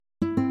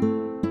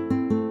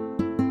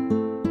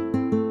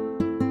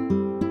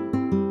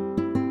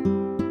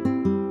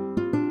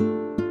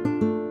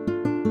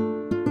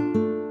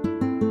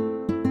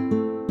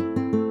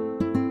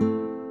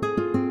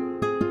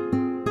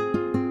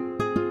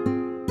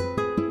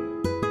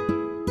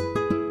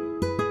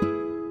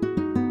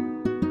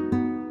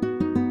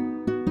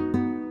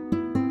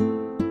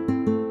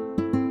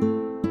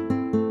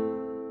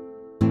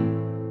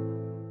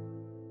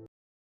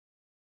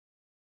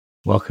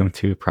Welcome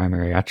to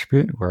Primary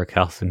Attribute. We're a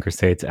Castle and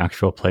Crusades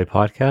actual play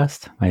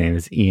podcast. My name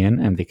is Ian.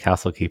 I'm the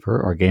Castle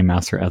Keeper, or Game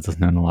Master as is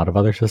known in a lot of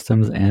other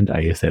systems, and I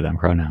use they, them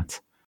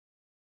pronouns.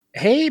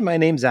 Hey, my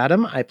name's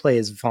Adam. I play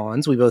as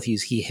Vons. We both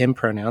use he, him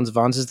pronouns.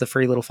 Vons is the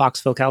furry little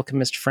foxfolk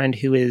alchemist friend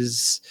who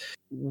is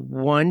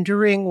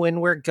wondering when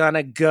we're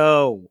gonna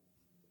go.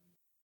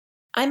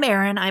 I'm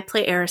Erin. I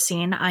play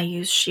Erisine. I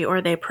use she or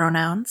they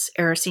pronouns.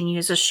 Erisine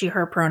uses she,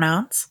 her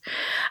pronouns.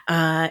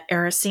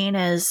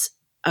 Erisine is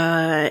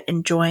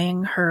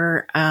enjoying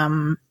her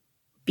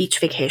beach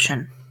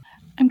vacation.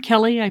 I'm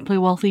Kelly. I play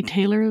Wealthy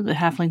Taylor, the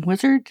halfling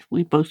wizard.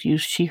 We both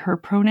use she, her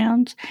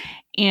pronouns.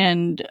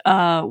 And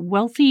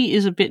Wealthy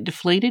is a bit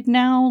deflated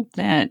now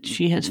that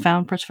she has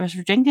found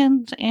Professor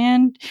Jenkins,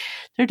 and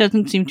there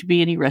doesn't seem to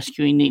be any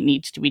rescuing that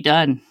needs to be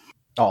done.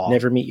 Aww.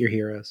 Never meet your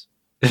heroes.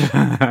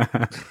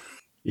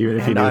 Even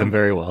if you know them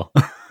very well.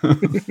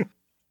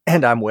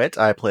 And I'm Wit.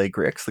 I play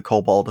Grix, the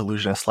kobold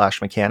illusionist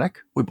 / mechanic.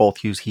 We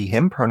both use he,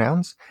 him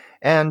pronouns.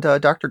 And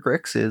Dr.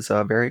 Grix is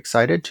very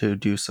excited to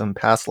do some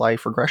past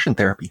life regression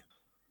therapy.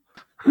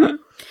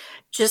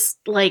 Just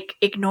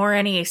ignore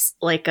any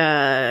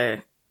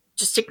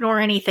just ignore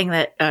anything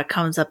that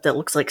comes up that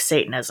looks like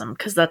Satanism,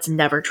 because that's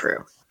never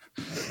true.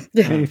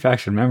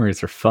 Manufactured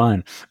memories are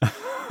fun.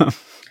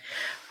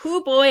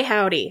 Hoo boy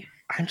howdy.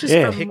 I'm just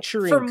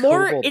picturing for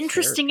more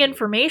interesting therapy.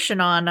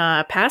 information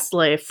on past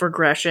life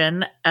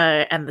regression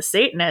and the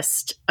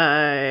Satanist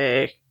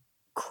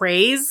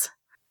craze,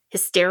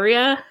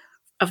 hysteria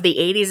of the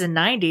 80s and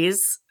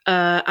 90s,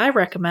 I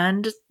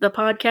recommend the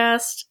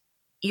podcast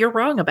You're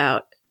Wrong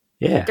About.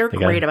 Yeah. They're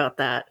great about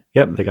that.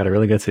 Yep, they got a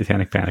really good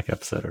Satanic Panic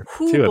episode, or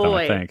two of them,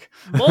 I think.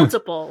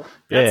 Multiple.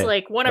 That's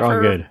Yeah, one of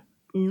her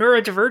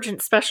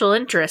neurodivergent special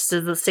interests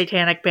is the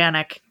Satanic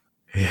Panic.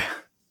 Yeah.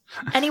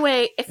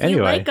 Anyway, if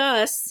you like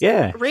us,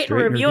 rate and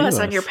review us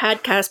on your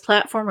podcast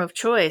platform of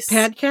choice.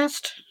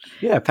 Podcast?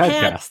 Yeah,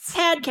 podcasts.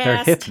 Podcast.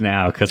 They're hip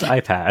now because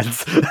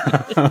iPads.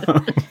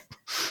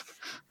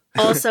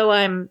 Also,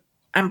 I'm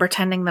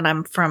pretending that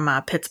I'm from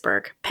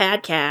Pittsburgh.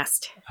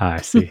 Podcast. I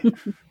see.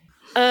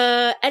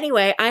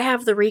 Anyway, I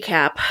have the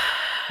recap.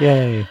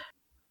 Yay.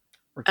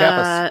 Recap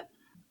us.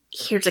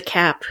 Here's a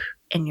cap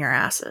in your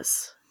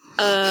asses.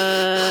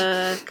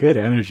 Good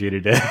energy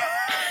today.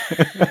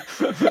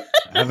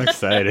 I'm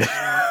excited.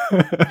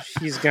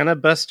 She's gonna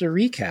bust a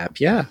recap,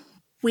 yeah.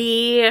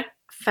 We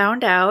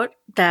found out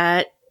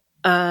that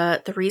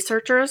the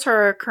researchers who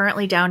are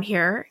currently down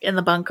here in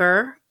the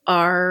bunker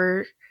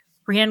are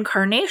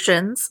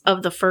reincarnations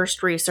of the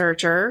first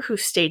researcher who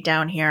stayed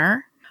down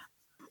here.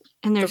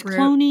 And there's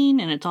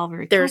cloning, and it's all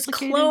very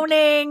complicated.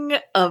 Cloning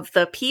of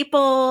the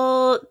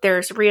people,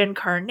 there's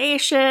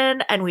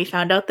reincarnation, and we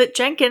found out that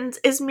Jenkins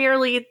is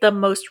merely the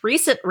most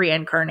recent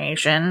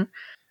reincarnation.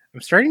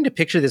 I'm starting to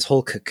picture this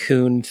whole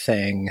cocoon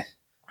thing.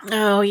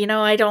 Oh,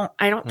 I don't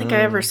think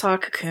I ever saw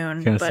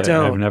Cocoon. But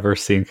I've never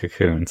seen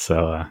Cocoon,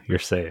 so you're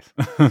safe.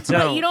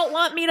 So you don't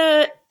want me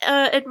to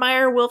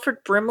admire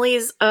Wilford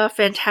Brimley's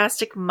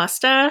fantastic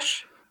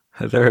mustache?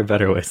 There are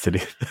better ways to do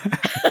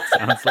that.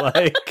 Sounds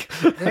like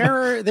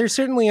there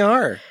certainly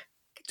are.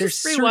 There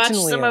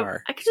certainly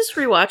are. I could just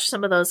rewatch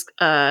some of those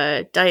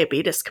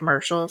diabetes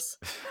commercials.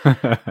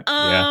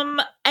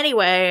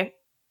 Anyway,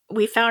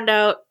 we found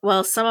out.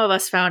 Well, some of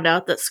us found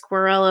out that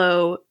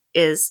Squirrello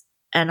is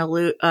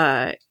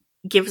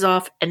gives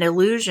off an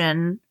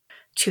illusion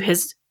to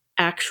his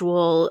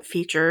actual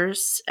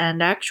features,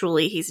 and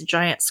actually, he's a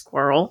giant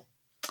squirrel.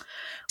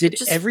 Did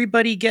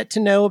everybody get to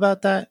know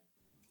about that?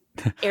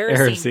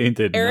 Erisine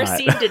did not.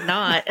 Erisine did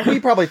not. We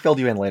probably filled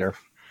you in later.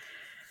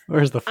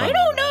 Where's the fun? I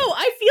don't know.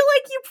 I feel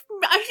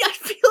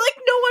like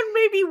no one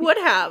maybe would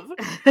have.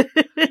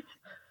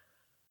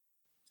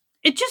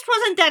 It just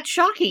wasn't that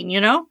shocking,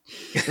 No.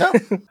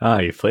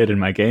 You played in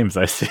my games,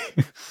 I see.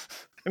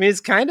 I mean,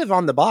 it's kind of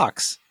on the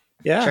box.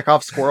 Yeah. Check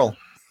off squirrel.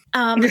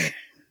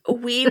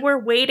 We were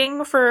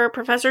waiting for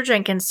Professor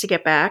Jenkins to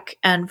get back,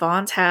 and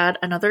Vons had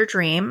another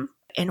dream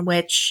in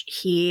which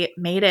he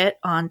made it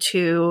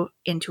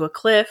into a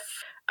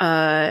cliff,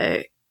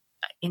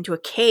 into a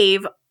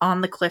cave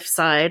on the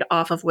cliffside,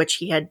 off of which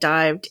he had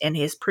dived in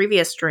his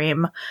previous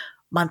dream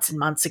months and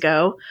months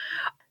ago,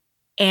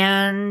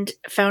 and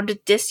found a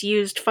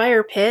disused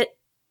fire pit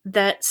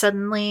that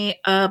suddenly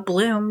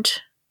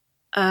bloomed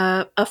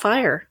a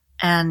fire,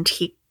 and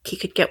he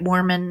could get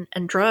warm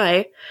and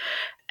dry.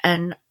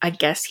 And I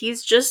guess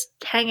he's just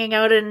hanging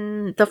out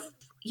in the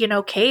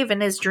cave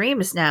in his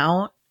dreams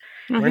now.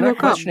 We're not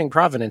questioning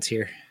provenance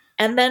here.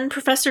 And then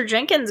Professor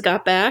Jenkins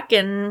got back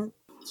and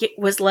he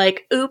was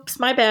like, oops,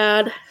 my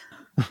bad.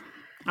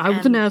 I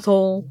was an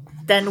asshole.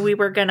 Then we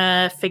were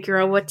gonna figure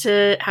out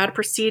how to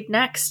proceed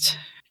next.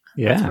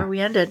 Yeah. That's where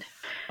we ended.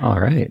 All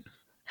right.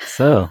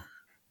 So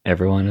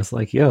everyone is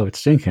like, yo,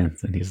 it's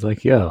Jenkins. And he's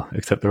like, yo,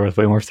 except there was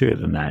way more to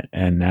it than that.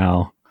 And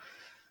now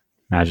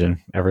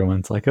imagine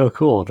everyone's like, oh,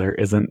 cool. There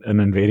isn't an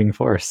invading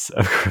force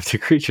of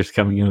cryptic creatures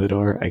coming in the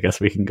door. I guess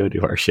we can go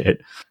do our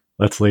shit.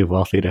 Let's leave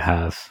Wealthy to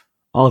have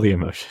all the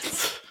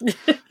emotions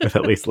with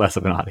at least less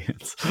of an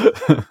audience.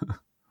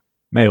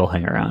 May will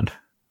hang around.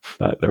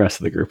 but the rest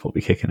of the group will be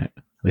kicking it,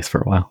 at least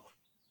for a while.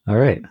 All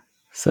right.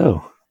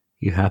 So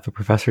you have a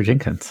Professor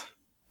Jenkins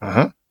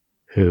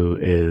who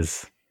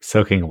is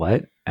soaking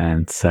wet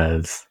and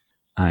says,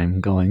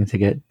 I'm going to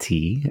get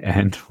tea,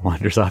 and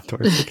wanders off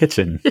towards the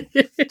kitchen,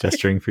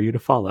 gesturing for you to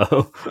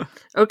follow.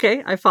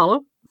 Okay, I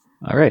follow.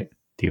 All right.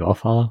 Do you all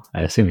follow?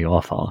 I assume you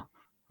all follow.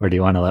 Or do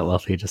you want to let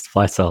Wealthy just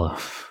fly solo?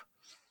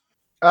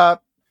 Don't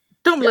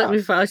let me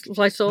fly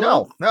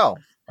solo. No.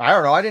 I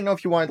don't know. I didn't know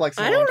if you wanted like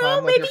some I don't know.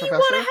 time with Maybe your you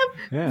professor. want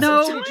to have. Yeah.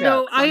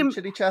 No, I am.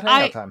 Chitty chat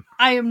hangout time.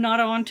 I am not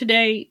on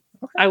today.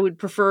 Okay. I would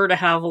prefer to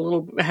have a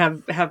little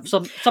have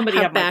somebody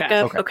have my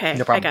backup. back. Okay,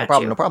 no problem. I got no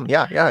problem. you. No problem.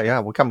 Yeah.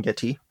 We'll come get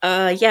tea.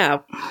 Yeah.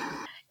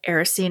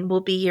 Erisine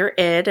will be your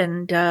id,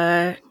 and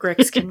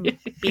Grix can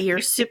be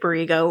your super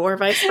ego, or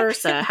vice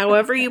versa.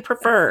 However you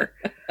prefer.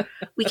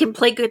 We can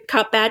play good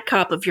cop, bad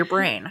cop of your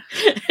brain.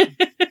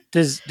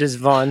 Does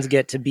Vaughn's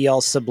get to be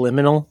all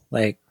subliminal,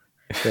 like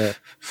the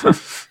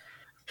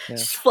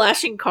Just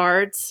flashing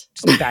cards.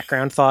 just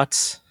background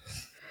thoughts?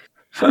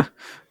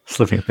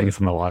 Slipping things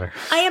in the water.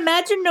 I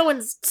imagine no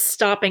one's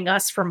stopping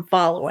us from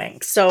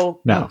following,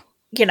 so No.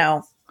 you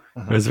know.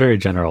 It was a very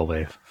general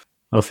wave.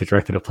 Mostly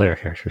directed at player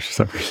characters for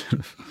some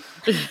reason.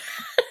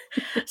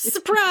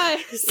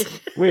 Surprise!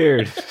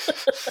 Weird.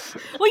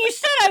 Well, you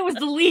said I was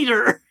the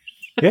leader.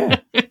 Yeah.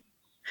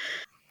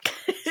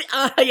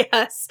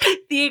 Yes,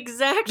 the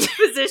exact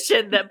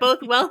position that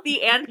both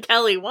Wealthy and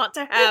Kelly want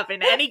to have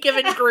in any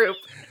given group.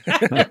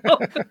 I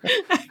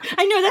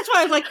know. That's why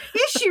I was like,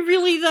 is she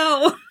really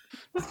though?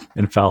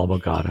 Infallible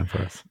God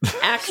Empress.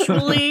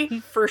 Actually,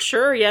 for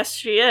sure, yes,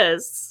 she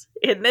is.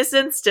 In this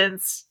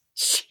instance,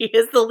 she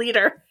is the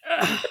leader.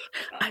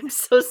 I'm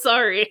so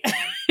sorry.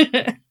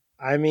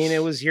 I mean,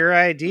 it was your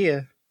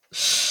idea.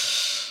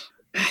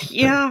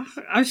 Yeah,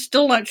 I'm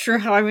still not sure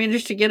how I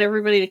managed to get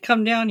everybody to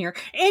come down here.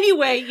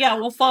 Anyway, yeah,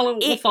 we'll follow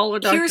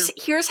Doctor.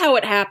 Here's how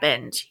it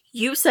happened.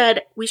 You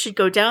said we should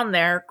go down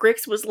there.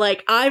 Grix was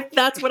like,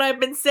 that's what I've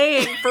been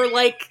saying for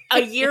like a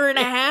year and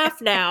a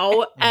half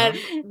now. And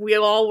we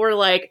all were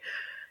like,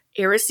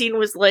 Erisine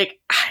was like,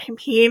 I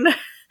mean,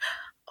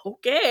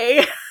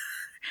 okay.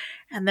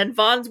 And then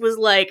Vaughn's was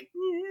like,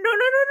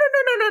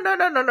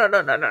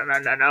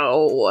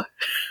 no.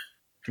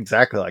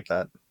 Exactly like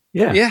that.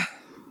 Yeah. Yeah,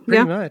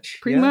 pretty much.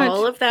 Pretty much.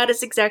 All of that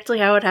is exactly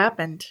how it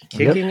happened.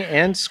 Kicking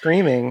and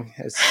screaming,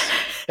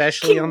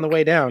 especially on the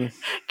way down.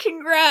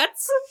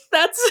 Congrats.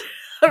 That's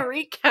a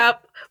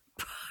recap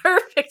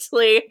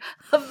perfectly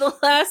of the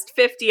last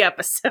 50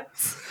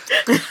 episodes.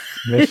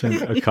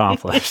 Mission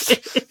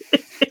accomplished.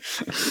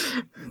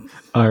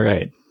 All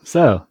right.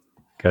 So,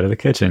 go to the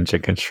kitchen.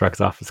 Jenkins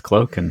shrugs off his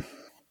cloak and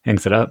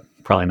hangs it up.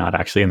 Probably not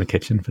actually in the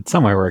kitchen, but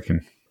somewhere where it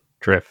can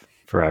drip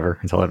forever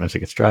until it eventually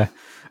gets dry.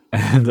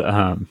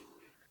 And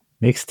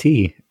makes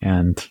tea.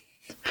 And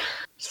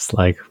just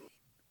like,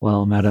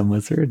 well, Madam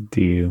Wizard,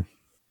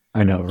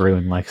 I know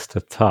Ruin likes to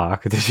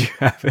talk. Did you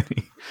have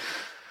any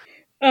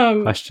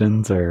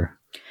questions or?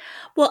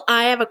 Well,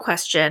 I have a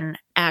question,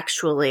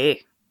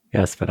 actually.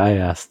 Yes, but I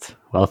asked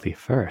Wealthy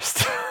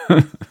first.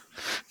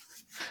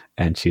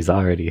 And she's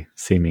already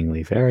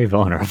seemingly very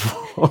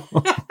vulnerable.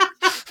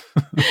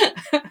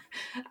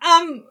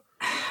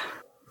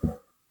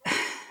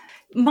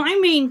 My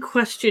main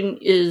question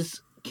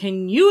is,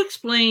 can you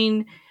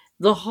explain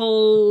the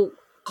whole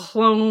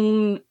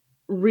clone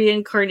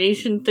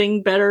reincarnation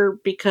thing better?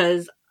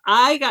 Because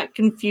I got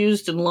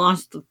confused and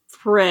lost the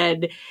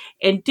thread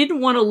and didn't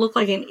want to look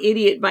like an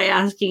idiot by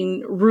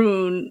asking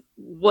Rune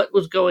what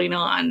was going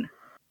on.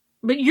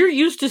 But you're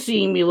used to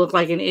seeing me look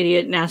like an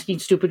idiot and asking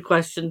stupid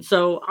questions,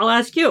 so I'll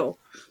ask you.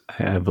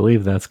 I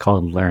believe that's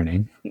called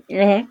learning.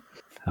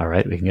 All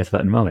right, we can get to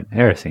that in a moment.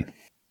 Erisine.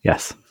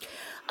 Yes.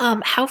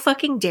 How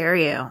fucking dare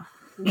you?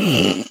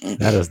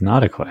 That is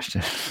not a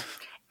question.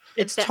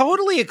 It's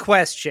totally a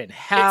question.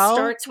 How? It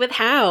starts with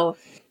how.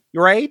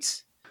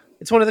 Right?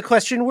 It's one of the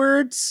question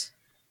words.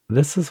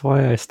 This is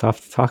why I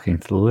stopped talking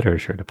to the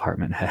literature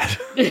department head.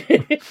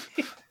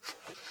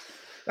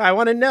 I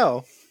want to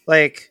know,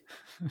 like,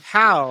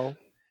 how?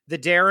 The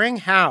daring?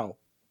 How?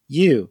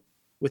 You.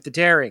 With the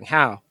daring?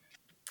 How?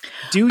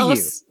 Do you?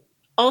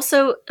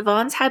 Also,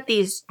 Vaughn's had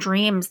these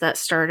dreams that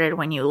started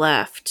when you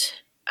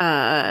left.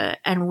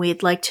 And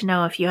we'd like to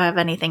know if you have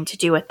anything to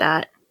do with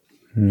that.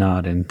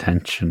 Not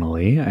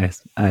intentionally.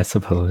 I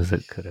suppose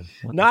it could have.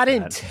 Not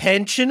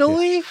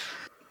intentionally? Yeah.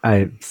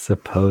 I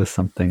suppose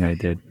something I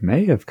did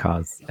may have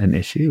caused an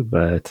issue,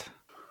 but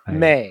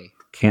I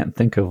can't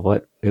think of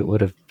what it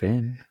would have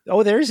been.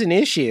 Oh, there's an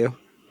issue.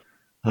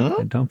 Huh?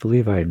 I don't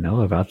believe I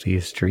know about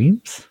these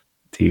dreams.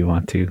 Do you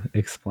want to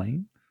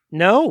explain?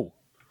 No.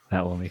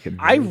 That will make it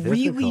I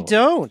really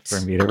don't.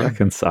 For me to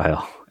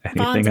reconcile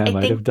anything Vons, I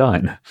might have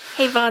done.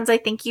 Hey, Vons, I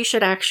think you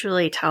should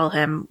actually tell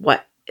him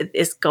what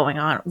is going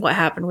on, what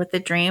happened with the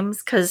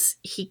dreams, because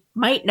he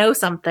might know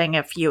something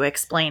if you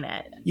explain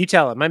it. You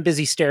tell him. I'm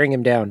busy staring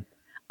him down.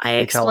 I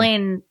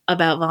explain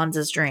about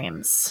Vons'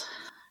 dreams.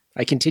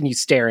 I continue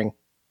staring.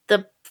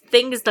 The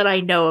things that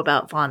I know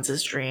about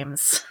Vons'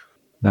 dreams.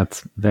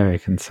 That's very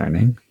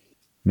concerning.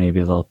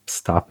 Maybe they'll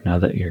stop now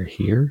that you're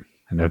here.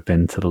 and have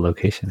been to the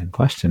location in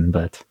question,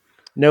 but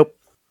Nope.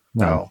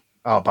 well,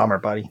 Oh, bummer,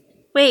 buddy.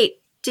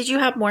 Wait, did you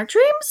have more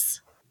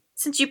dreams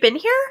since you've been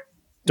here?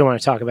 Don't want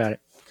to talk about it.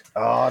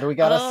 Oh, do we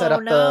gotta Oh, set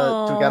up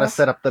no. do we gotta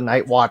set up the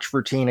night watch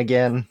routine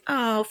again?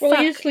 Oh, Well,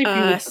 fuck you're sleeping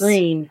us. with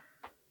Green.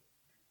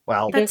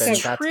 Well, That's then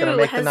that's true. gonna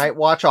make the Has- night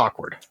watch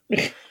awkward.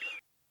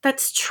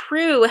 That's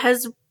true.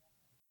 Has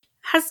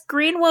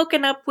Green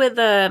woken up with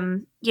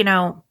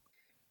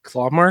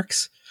Claw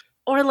marks?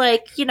 or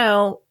like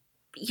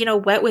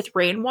wet with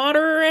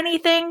rainwater or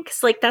anything?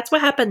 Because like that's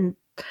what happened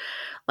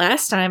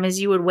last time. Is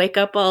you would wake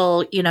up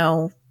all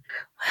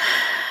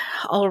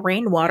all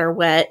rainwater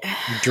wet.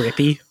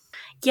 Drippy?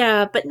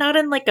 Yeah, but not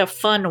in like a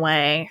fun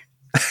way.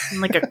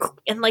 In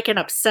like an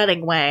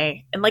upsetting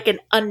way. In like an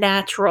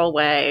unnatural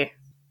way.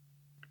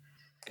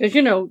 Because,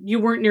 you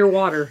weren't near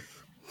water.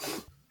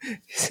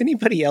 Is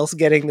anybody else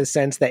getting the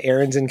sense that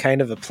Aaron's in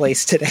kind of a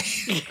place today?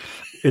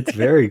 it's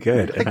very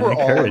good. I think and we're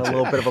all in encourage a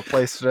little it. bit of a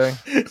place today.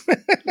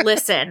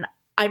 Listen,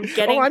 I'm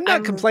getting. I'm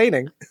not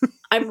complaining.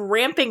 I'm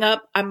ramping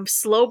up. I'm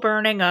slow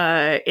burning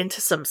into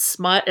some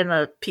smut in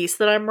a piece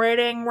that I'm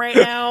writing right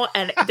now,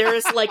 and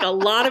there's like a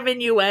lot of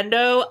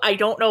innuendo. I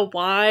don't know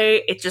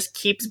why. It just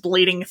keeps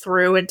bleeding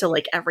through into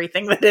like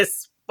everything that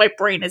is my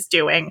brain is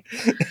doing.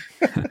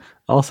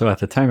 Also, at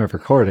the time of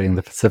recording,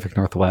 the Pacific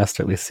Northwest,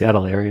 or at least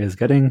Seattle area, is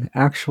getting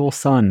actual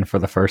sun for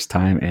the first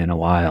time in a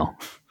while.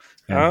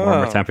 And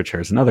warmer Oh.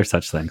 temperatures and other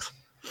such things.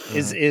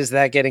 Is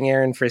that getting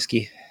Aaron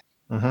frisky?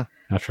 Not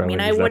sure I mean,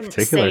 I I would use that wouldn't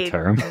particular say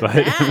term, but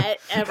that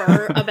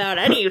ever about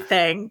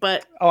anything,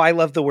 but Oh, I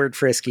love the word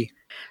frisky.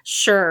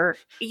 sure,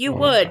 you Oh,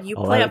 would. You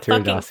I'll play add a it to your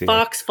fucking dossier.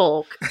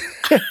 foxfolk.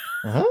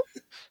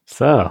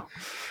 so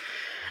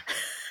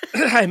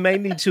I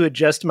might need to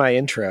adjust my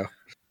intro.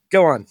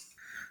 Go on.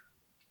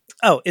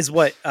 Oh, is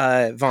what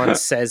Vaughn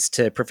says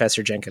to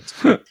Professor Jenkins.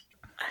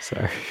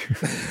 sorry,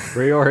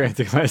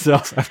 reorienting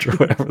myself after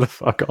whatever the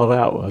fuck all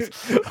that was.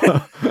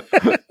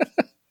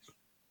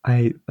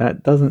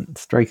 That doesn't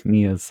strike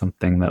me as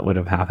something that would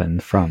have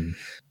happened from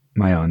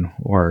my own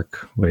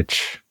work,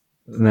 which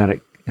that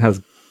it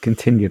has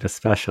continued.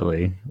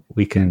 Especially,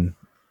 we can.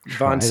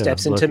 Vaughn try to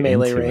steps look into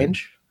melee into it.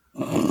 range.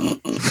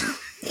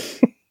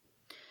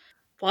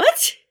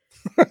 What?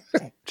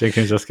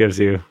 Jenkins just gives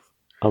you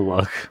a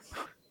look,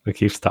 but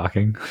keeps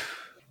talking.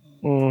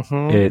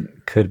 Mm-hmm.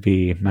 It could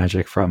be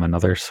magic from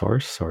another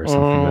source or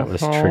something that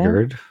was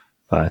triggered,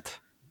 but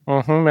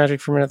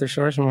Magic from another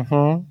source.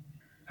 Mm-hmm.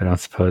 I don't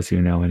suppose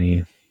you know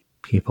any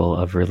people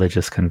of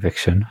religious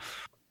conviction.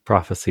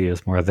 Prophecy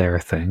is more their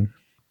thing.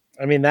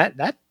 I mean,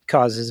 that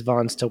causes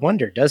Vaughn's to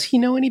wonder, does he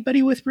know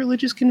anybody with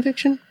religious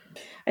conviction?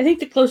 I think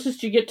the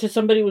closest you get to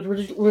somebody with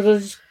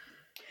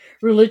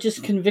religious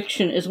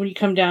conviction is when you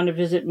come down to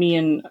visit me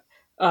and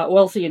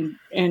Wealthy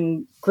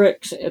and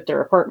Grix at their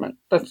apartment.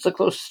 That's the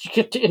closest you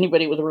get to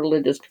anybody with a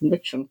religious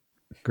conviction.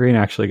 Green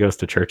actually goes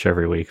to church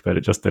every week, but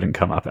it just didn't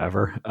come up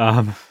ever.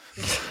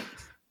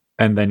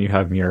 And then you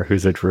have Muir,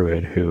 who's a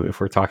druid, who, if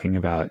we're talking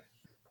about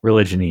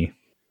religion-y,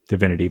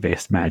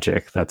 divinity-based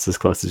magic, that's as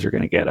close as you're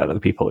going to get out of the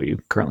people you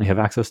currently have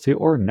access to,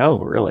 or no,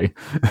 really.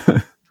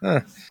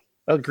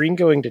 Well, Green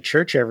going to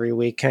church every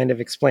week kind of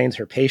explains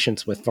her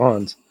patience with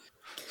Vaughn's.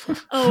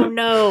 Oh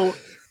no.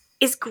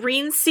 Is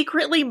Green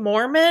secretly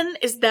Mormon?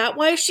 Is that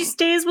why she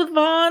stays with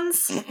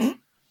Vaughn's?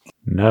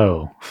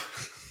 No.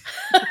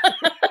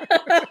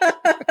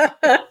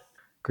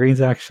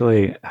 Green's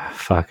actually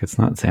fuck, it's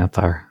not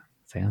Xanthar.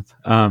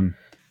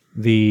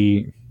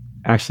 The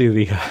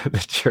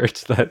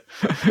church that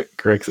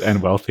Grix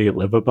and Wealthy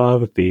live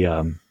above, the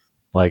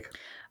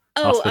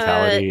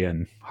hospitality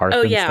and hearth.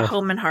 Oh and yeah, stuff.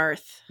 Home and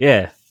Hearth.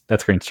 Yeah,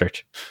 that's Green's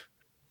church.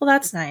 Well,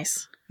 that's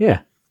nice.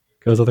 Yeah,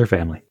 goes with her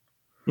family.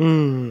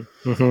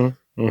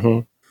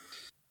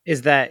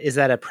 Is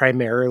that a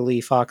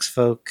primarily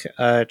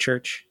Foxfolk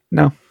church?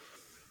 No,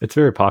 it's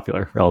very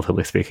popular,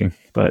 relatively speaking,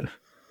 but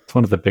it's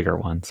one of the bigger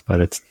ones. But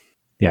it's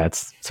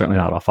certainly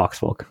not all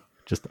Foxfolk.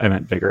 Just I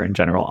meant bigger in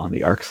general on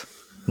the arcs.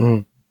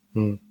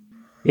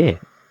 Yeah.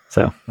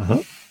 So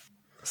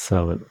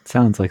it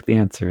sounds like the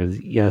answer is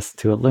yes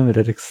to a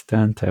limited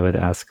extent. I would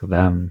ask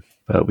them,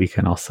 but we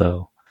can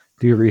also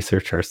do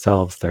research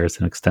ourselves. There's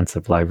an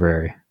extensive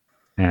library,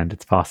 and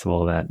it's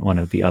possible that one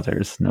of the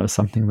others knows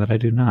something that I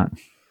do not.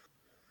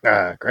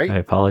 Great. I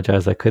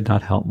apologize. I could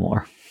not help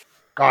more.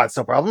 Oh, it's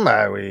no problem.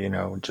 We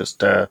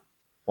just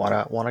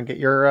wanna get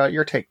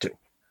your take too.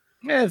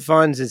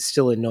 Vaughn's is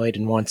still annoyed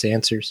and wants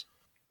answers.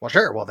 Well,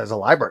 sure. Well, there's a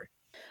library.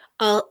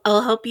 I'll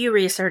help you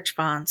research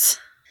Bonds.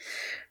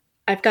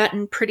 I've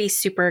gotten pretty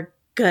super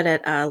good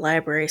at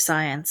library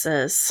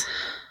sciences.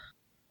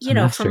 A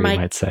master, from my you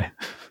might say.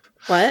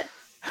 what?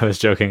 I was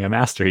joking. A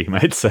master, you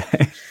might say.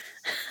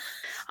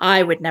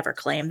 I would never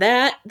claim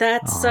that.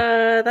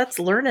 That's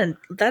learning.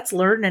 That's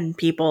learning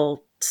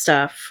people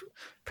stuff.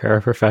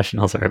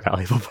 Paraprofessionals are a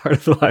valuable part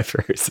of the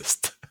library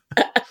system.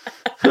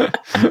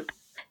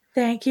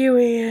 Thank you,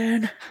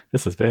 Ian.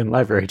 This has been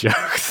Library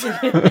Jokes.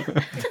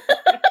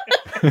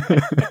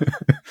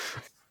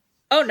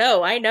 Oh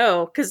no, I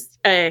know, because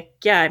I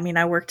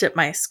worked at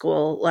my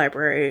school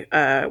library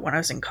when I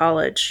was in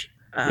college.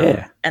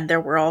 Yeah. And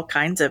there were all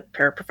kinds of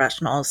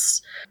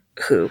paraprofessionals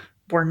who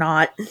were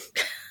not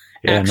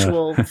Yeah,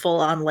 actual no.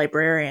 full-on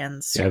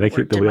librarians. Yeah, who they keep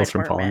worked the in my wheels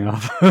from falling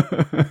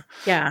department. off.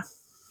 Yeah.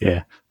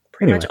 Yeah.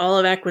 Pretty Anyway. much all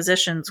of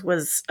acquisitions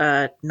was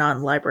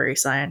non-library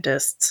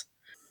scientists.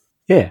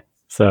 Yeah.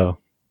 So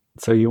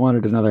you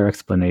wanted another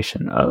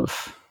explanation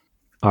of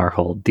our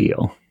whole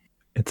deal.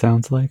 It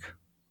sounds like.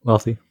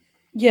 Wealthy.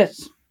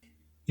 Yes.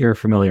 You're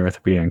familiar with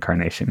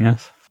reincarnation,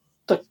 yes?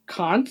 The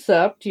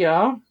concept,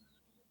 yeah.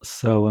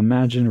 So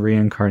imagine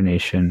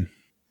reincarnation,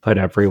 but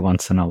every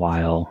once in a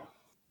while,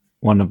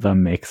 one of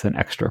them makes an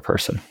extra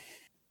person.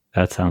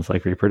 That sounds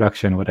like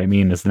reproduction. What I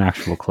mean is an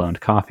actual cloned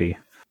copy.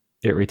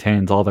 It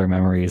retains all their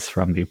memories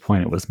from the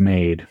point it was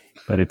made,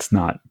 but it's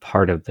not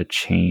part of the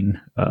chain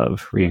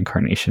of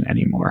reincarnation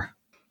anymore.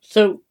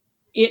 So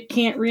it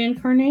can't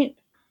reincarnate?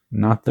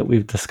 Not that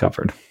we've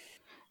discovered.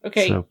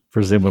 Okay. So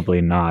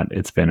presumably not.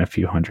 It's been a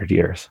few hundred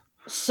years.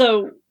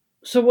 So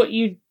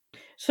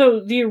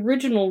the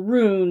original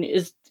rune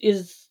is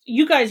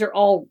you guys are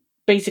all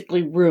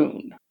basically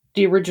rune.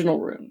 The original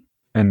rune.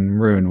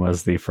 And Rune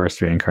was the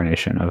first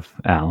reincarnation of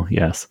Al,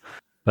 yes.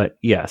 But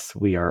yes,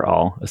 we are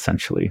all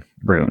essentially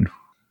Rune.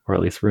 Or at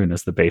least Rune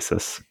is the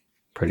basis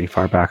pretty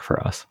far back for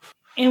us.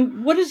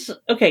 And what is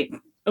okay,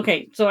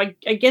 so I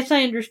guess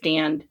I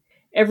understand.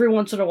 Every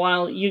once in a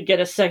while you get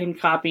a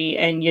second copy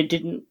and you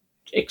didn't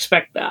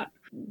expect that.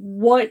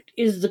 What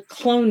is the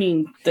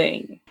cloning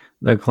thing?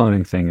 The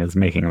cloning thing is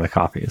making the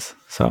copies.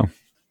 So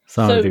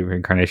some of the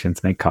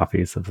reincarnations make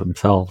copies of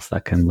themselves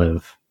that can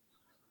live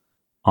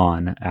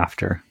on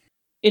after.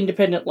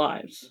 Independent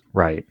lives.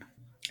 Right.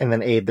 And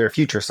then aid their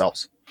future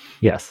selves.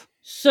 Yes.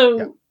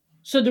 So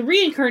the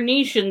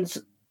reincarnations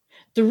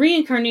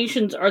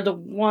are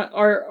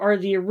are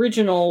the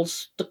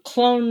originals. The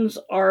clones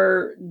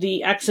are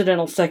the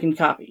accidental second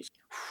copies.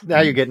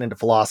 Now you're getting into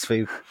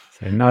philosophy.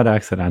 So not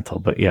accidental,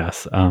 but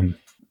yes.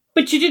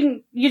 But you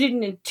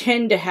didn't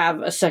intend to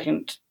have a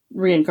second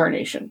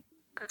reincarnation.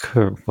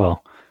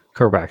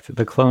 Correct.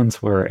 The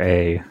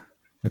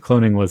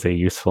cloning was a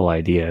useful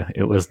idea.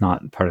 It was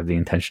not part of the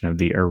intention of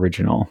the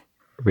original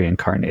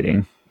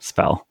reincarnating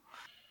spell.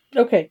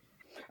 Okay.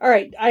 All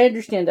right. I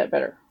understand that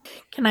better.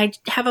 Can I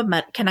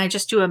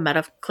just do a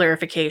meta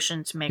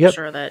clarification to make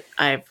sure that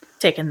I've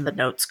taken the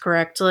notes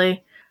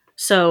correctly?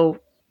 So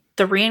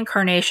the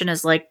reincarnation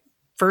is like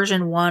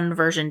version 1,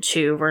 version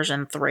 2,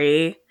 version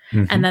 3.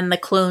 Mm-hmm. And then the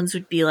clones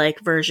would be like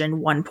version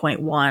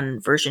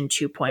 1.1, version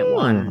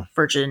 2.1,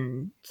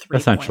 version 3.1.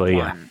 Essentially,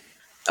 yeah.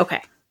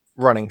 Okay.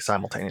 Running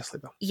simultaneously,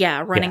 though.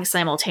 Yeah, running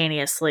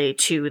simultaneously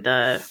to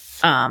the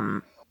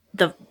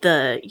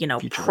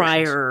future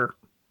prior versions.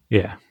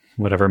 Yeah,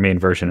 whatever main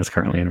version is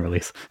currently in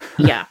release.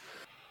 Yeah.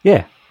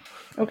 Yeah.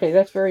 Okay,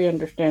 that's very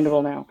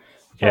understandable now.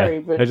 Sorry,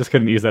 yeah, but I just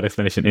couldn't use that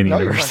explanation in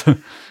universe.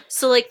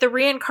 So like the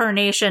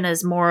reincarnation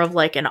is more of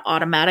like an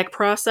automatic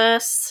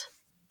process.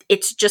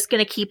 It's just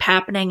going to keep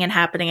happening and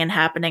happening and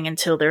happening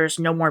until there's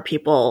no more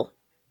people.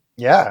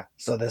 Yeah.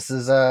 So this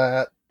is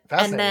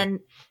fascinating.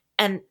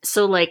 And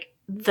so like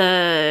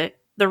the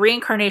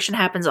reincarnation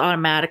happens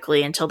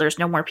automatically until there's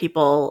no more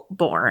people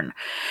born.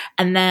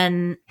 And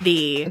then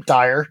the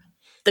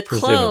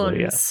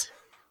clones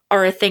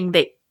are a thing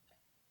that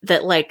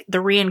like the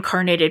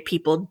reincarnated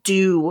people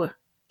do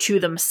to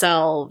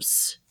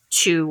themselves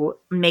to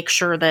make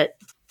sure that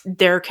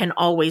there can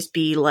always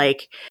be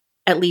like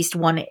at least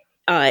one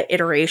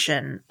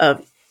iteration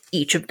of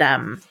each of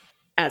them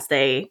as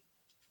they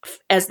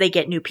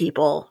get new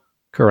people.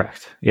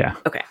 Correct. Yeah.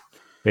 Okay.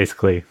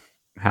 Basically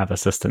have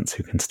assistants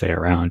who can stay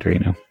around,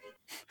 or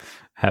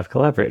have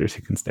collaborators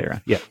who can stay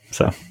around. Yeah.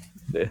 So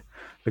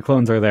the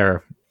clones are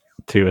there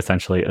to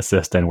essentially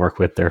assist and work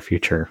with the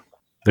future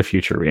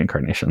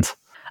reincarnations.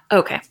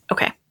 Okay.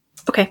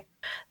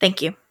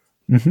 Thank you.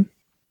 Mm-hmm.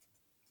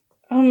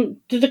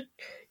 Do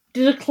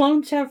the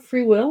clones have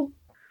free will?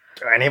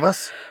 Do any of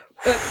us?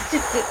 Do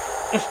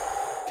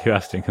you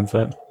ask Jenkins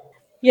that?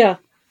 Yeah.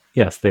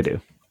 Yes, they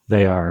do.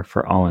 They are,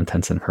 for all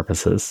intents and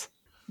purposes,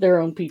 their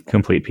own people.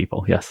 Complete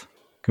people, yes.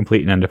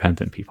 Complete and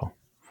independent people.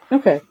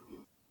 Okay.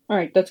 All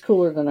right, that's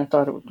cooler than I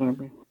thought it was going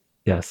to be.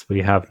 Yes,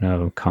 we have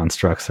no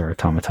constructs or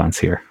automatons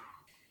here.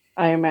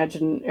 I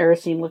imagine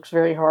Erisine looks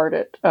very hard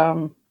at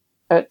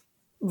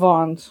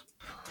Vaughn's.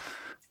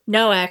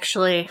 No,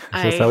 actually.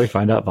 Is this how we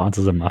find out Vaughn's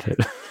is a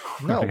Muppet?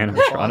 No.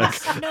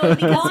 Animatronics. No,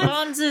 because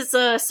Vaughn's is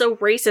so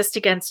racist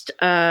against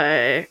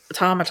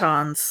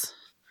automatons.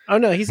 Oh,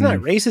 no, he's not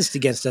racist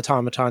against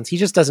automatons. He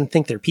just doesn't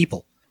think they're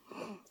people.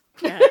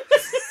 Yeah.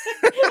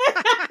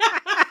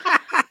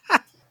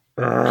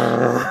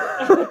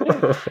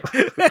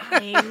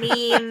 I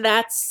mean,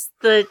 that's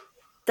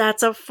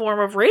a form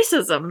of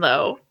racism,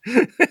 though.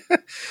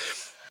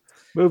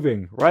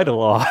 Moving right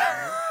along.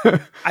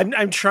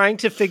 I'm trying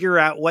to figure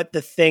out what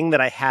the thing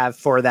that I have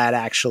for that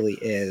actually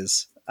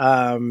is.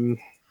 Vaughn's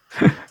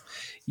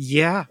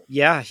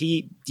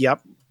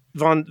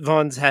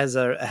has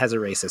a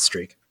racist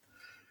streak.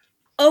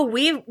 Oh,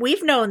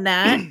 we've known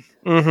that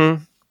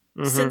Mm-hmm.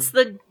 since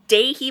the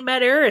day he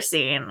met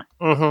Erisine.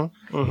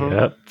 Mm-hmm. Mm-hmm.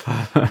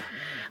 Yep.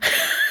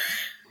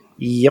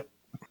 Yep.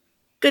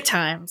 Good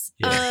times.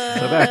 Yeah.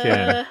 So back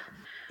in.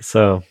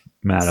 So,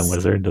 Madam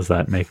Wizard, does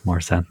that make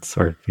more sense?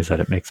 Or you said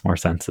it makes more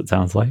sense, it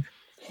sounds like?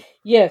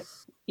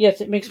 Yes,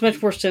 it makes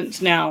much more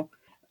sense now.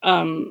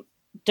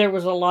 There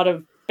was a lot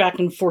of back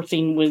and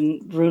forthing when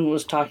Rune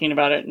was talking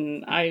about it,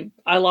 and I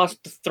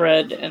lost the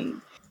thread,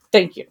 and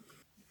thank you.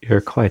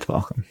 You're quite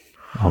welcome.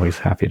 Always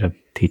happy to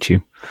teach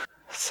you.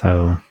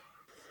 So,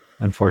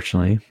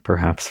 unfortunately,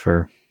 perhaps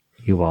for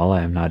you all,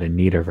 I am not in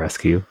need of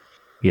rescue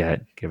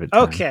yet. Give it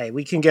time. Okay,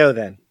 we can go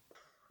then.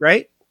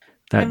 Right?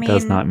 That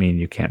does not mean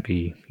you can't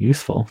be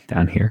useful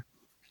down here.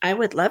 I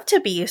would love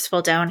to be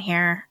useful down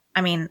here.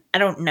 I mean, I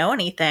don't know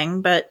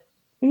anything, but...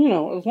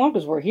 as long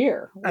as we're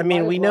here.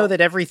 We know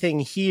that everything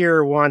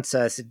here wants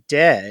us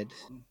dead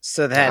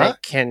so that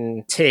it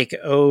can take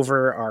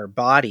over our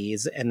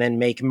bodies and then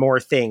make more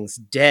things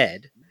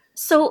dead.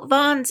 So,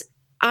 Vons,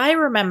 I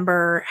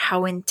remember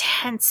how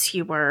intense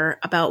you were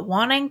about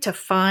wanting to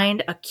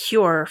find a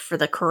cure for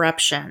the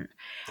corruption.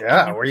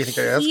 Yeah, where do you think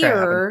that's going to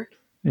happen?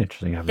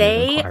 Interesting.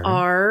 They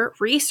are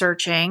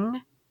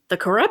researching the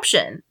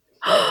corruption.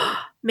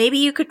 Maybe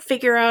you could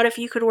figure out if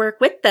you could work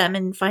with them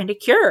and find a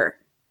cure.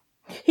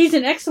 He's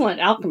an excellent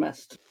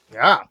alchemist.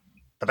 Yeah,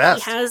 the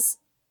best. He has,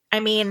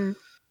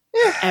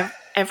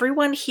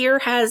 everyone here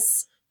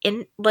has,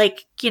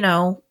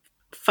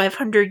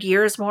 500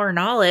 years more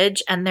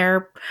knowledge, and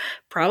they're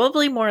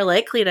probably more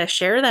likely to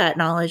share that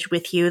knowledge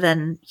with you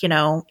than,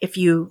 if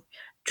you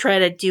try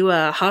to do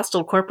a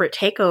hostile corporate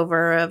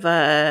takeover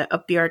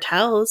of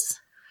Bjartel's.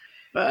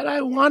 But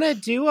I want to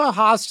do a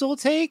hostile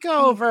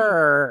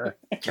takeover.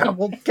 Yeah,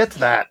 we'll get to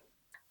that.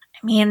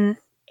 I'm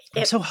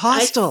so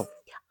hostile.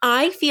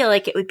 I feel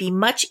like it would be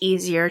much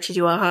easier to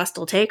do a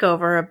hostile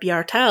takeover of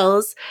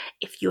Bjartel's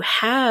if you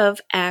have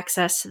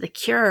access to the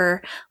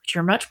cure, which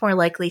you're much more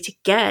likely to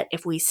get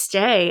if we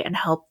stay and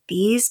help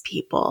these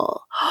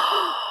people.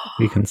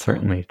 We can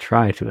certainly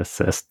try to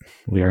assist.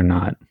 We are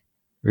not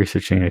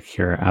researching a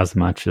cure as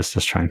much as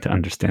just trying to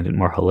understand it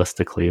more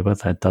holistically, but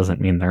that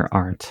doesn't mean there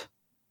aren't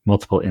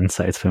multiple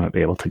insights we might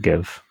be able to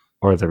give,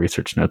 or the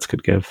research notes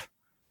could give.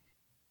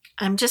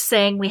 I'm just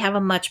saying we have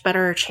a much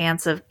better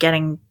chance of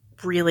getting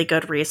really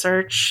good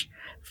research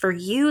for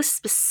you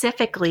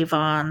specifically,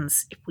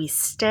 Vons, if we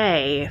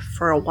stay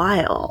for a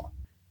while.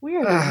 We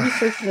are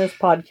researching this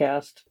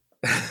podcast.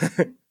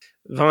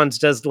 Vons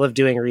does love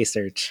doing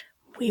research.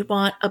 We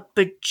want a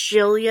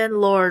bajillion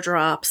lore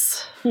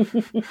drops. I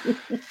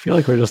feel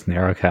like we're just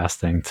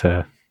narrowcasting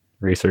to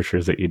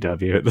researchers at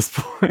UW at this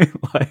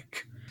point.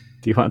 Like,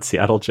 do you want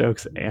Seattle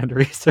jokes and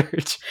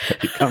research?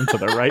 You come to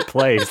the right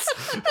place.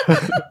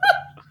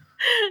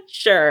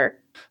 Sure.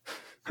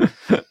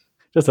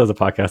 Just as a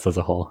podcast as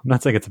a whole. I'm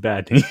not saying it's a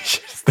bad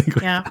niche. Just think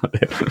we found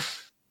it.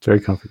 It's very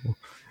comfortable.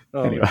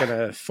 Oh, anyway. We're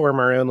going to form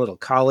our own little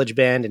college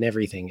band and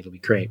everything. It'll be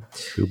great.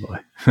 Oh boy.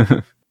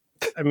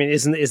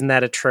 Isn't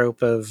that a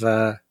trope of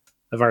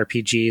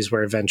RPGs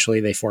where eventually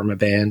they form a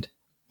band?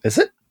 Is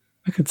it?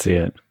 I could see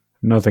it.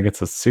 I don't think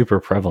it's a super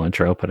prevalent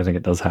trope, but I think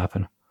it does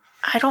happen.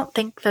 I don't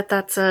think that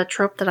that's a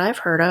trope that I've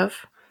heard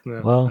of.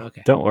 No. Well,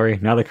 don't worry.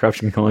 Now the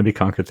corruption can only be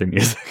conquered through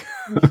music.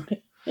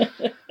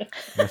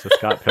 Unless it's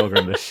Scott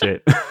Pilgrim this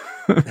shit.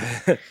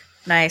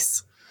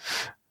 Nice.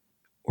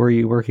 Were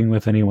you working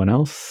with anyone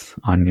else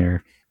on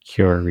your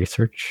cure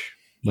research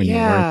when you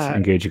weren't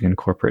engaging in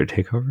corporate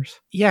takeovers?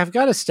 Yeah, I've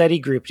got a study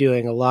group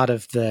doing a lot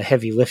of the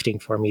heavy lifting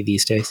for me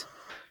these days.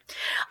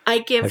 I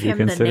give Have him you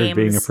the considered names.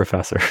 being a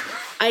professor?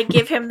 I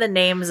give him the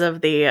names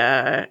of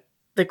the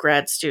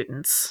grad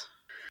students.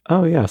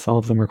 Oh yes, all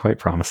of them are quite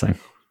promising,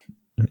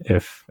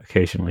 if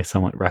occasionally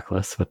somewhat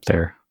reckless with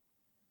their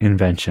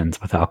inventions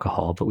with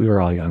alcohol, but we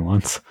were all young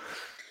ones.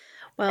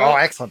 Well,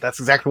 excellent. That's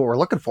exactly what we're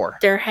looking for.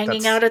 They're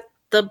hanging out at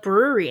the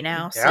brewery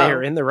now. So,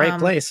 they're in the right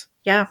place.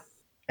 Yeah.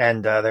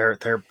 And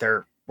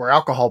we're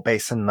alcohol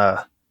based in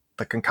the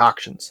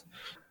concoctions.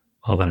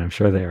 Well, then I'm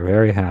sure they are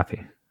very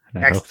happy.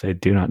 And I hope they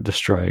do not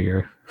destroy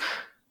your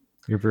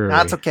brewery.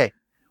 That's okay.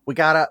 We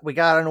got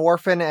an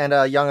orphan and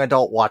a young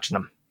adult watching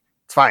them.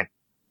 It's fine.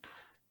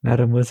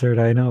 Madam Wizard,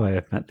 I know I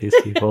have met these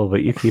people,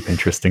 but you keep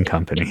interesting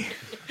company.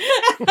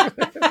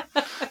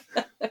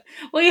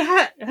 Well,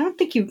 I don't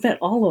think you've met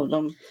all of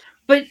them.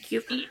 But,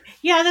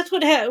 that's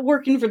what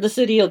working for the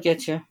city will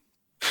get you.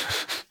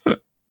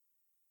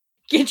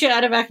 Get you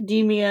out of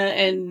academia,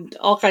 and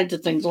all kinds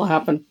of things will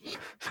happen.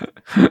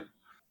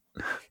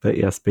 But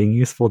yes, being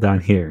useful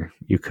down here,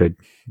 you could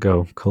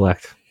go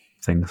collect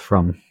things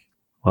from,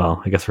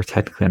 well, I guess we're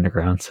technically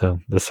underground, so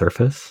the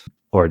surface,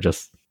 or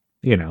just,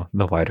 the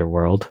wider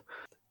world.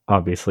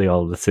 Obviously,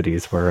 all of the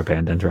cities were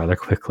abandoned rather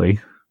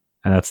quickly,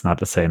 and that's not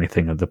to say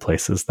anything of the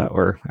places that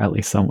were at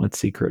least somewhat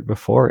secret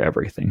before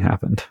everything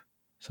happened.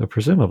 So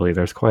presumably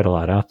there's quite a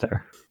lot out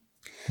there.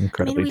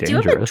 Incredibly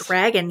dangerous. We do have a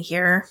dragon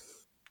here.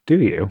 Do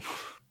you?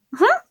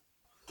 Huh?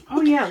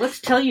 Oh yeah, let's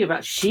tell you about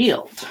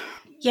S.H.I.E.L.D.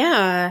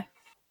 Yeah.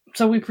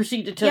 So we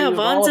proceed to tell you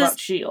all about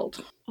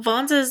S.H.I.E.L.D.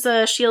 Vons is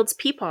S.H.I.E.L.D.'s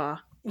peepaw.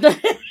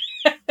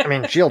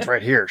 S.H.I.E.L.D.'s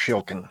right here.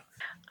 S.H.I.E.L.D. can...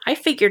 I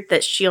figured that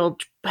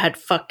S.H.I.E.L.D. had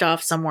fucked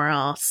off somewhere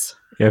else.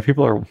 Yeah,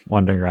 people are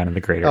wandering around in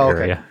the greater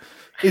area.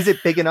 Is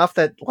it big enough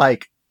that,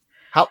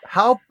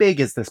 How big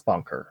is this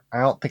bunker? I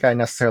don't think I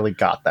necessarily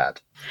got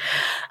that.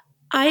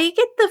 I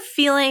get the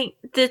feeling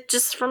that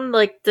just from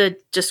like the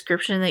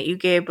description that you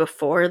gave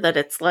before that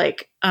it's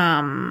like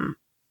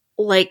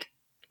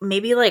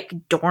maybe like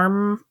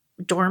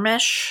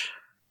dormish,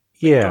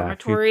 Yeah.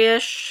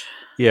 dormitory-ish.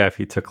 If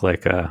you took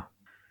like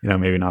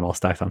maybe not all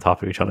stacked on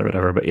top of each other,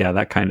 whatever, but yeah,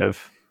 that kind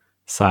of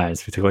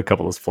size. If you took like a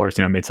couple of those floors,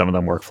 made some of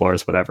them work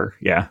floors, whatever.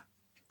 Yeah.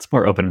 It's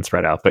more open and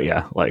spread out, but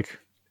yeah, like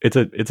it's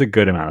a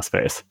good amount of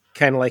space.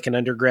 Kind of like an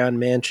underground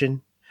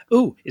mansion.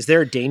 Ooh, is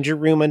there a danger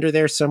room under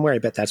there somewhere? I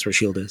bet that's where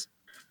S.H.I.E.L.D. is.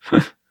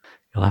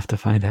 You'll have to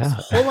find There's out.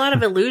 a whole lot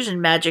of illusion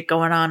magic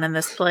going on in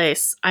this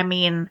place. I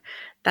mean,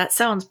 that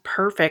sounds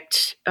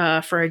perfect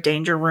for a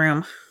danger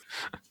room.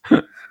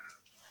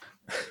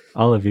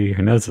 All of you,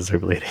 your noses are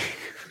bleeding.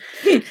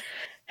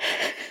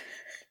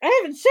 I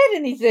haven't said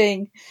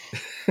anything.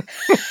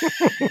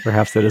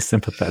 Perhaps it is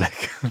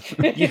sympathetic.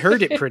 You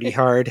heard it pretty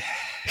hard.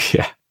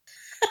 Yeah.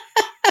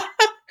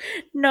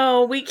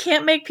 No, we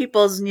can't make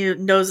people's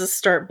noses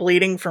start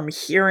bleeding from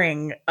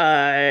hearing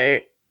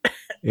You're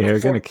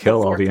going to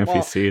kill all the fourth wall-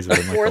 NPCs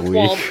within like a fourth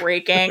wall week.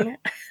 breaking.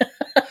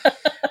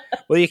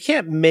 Well, you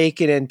can't make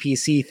an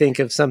NPC think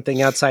of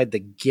something outside the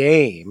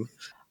game.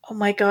 Oh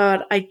my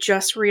god, I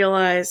just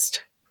realized.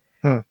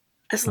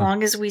 As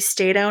long as we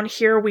stay down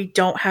here, we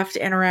don't have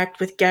to interact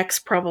with Gex,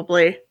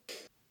 probably.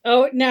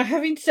 Oh, now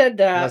having said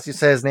that, Unless you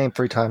say his name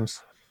 3 times.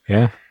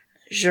 Yeah.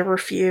 Je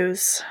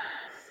refuse.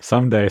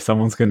 Someday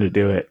someone's going to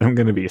do it. I'm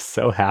going to be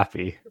so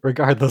happy,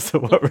 regardless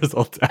of what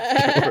results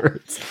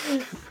afterwards.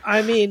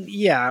 I mean,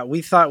 yeah,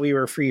 we thought we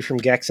were free from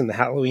Gex in the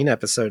Halloween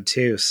episode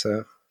too,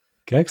 so.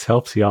 Gex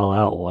helps y'all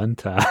out one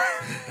time.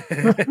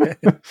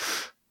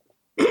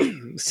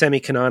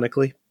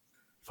 Semi-canonically.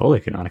 Fully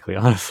canonically,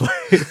 honestly,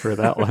 for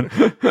that one.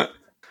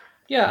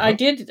 yeah, I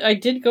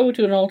did go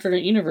to an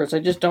alternate universe. I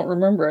just don't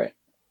remember it.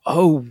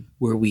 Oh,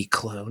 were we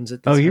clones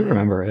at the Oh, time? you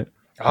remember it.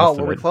 Oh, Most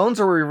of were we it. clones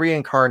or were we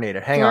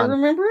reincarnated? Hang Do I on.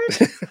 remember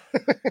it?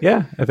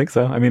 Yeah, I think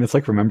so. I mean, it's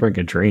like remembering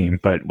a dream,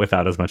 but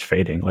without as much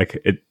fading. Like,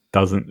 it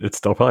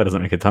still probably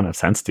doesn't make a ton of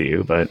sense to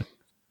you, but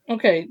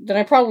Okay, then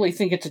I probably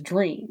think it's a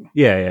dream.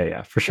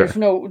 yeah, for sure.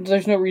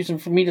 There's no reason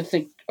for me to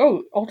think,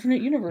 oh,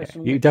 alternate universe.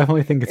 You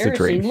definitely think it's a Erisine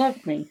dream.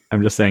 loved me.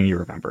 I'm just saying you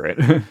remember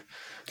it.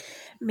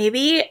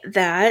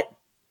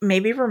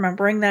 Maybe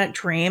remembering that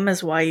dream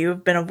is why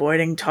you've been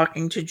avoiding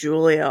talking to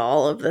Julia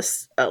all of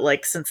this,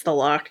 since the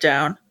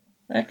lockdown.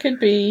 That could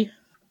be.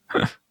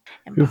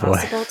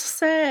 Impossible to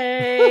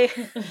say.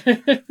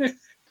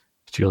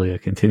 Julia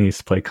continues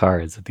to play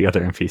cards with the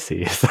other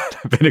NPCs that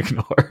have been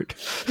ignored.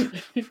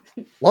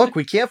 Look,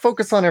 we can't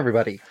focus on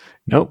everybody.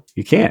 Nope,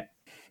 you can't.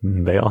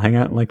 They all hang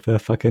out in like the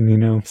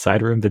fucking,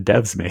 side room the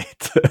devs made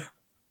to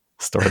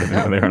store them in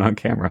when they aren't on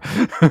camera.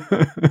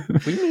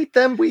 We meet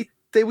them.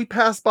 We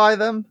pass by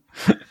them.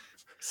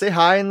 Say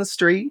hi in the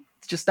street.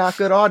 It's just not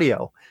good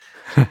audio.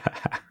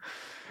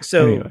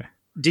 So, Anyway,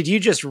 did you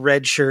just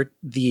redshirt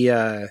the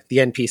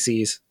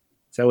NPCs? Is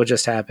that what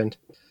just happened?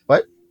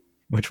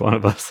 which one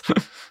of us?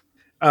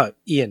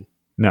 Ian.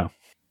 No.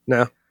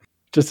 No.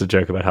 Just a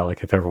joke about how,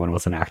 like, if everyone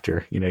was an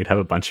actor, you'd have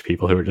a bunch of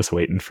people who were just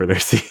waiting for their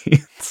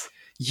scenes.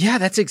 Yeah,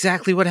 that's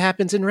exactly what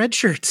happens in red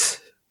shirts.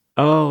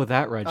 Oh,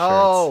 that red shirt.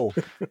 Oh,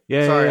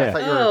 yeah, sorry. yeah, I yeah.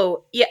 thought you were.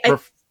 Oh, yeah.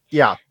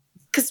 Yeah,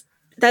 Because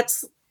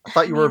that's I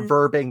thought you were mean,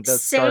 verbing the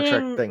Star Trek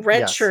saying thing. red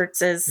Yes.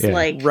 shirts is Yeah.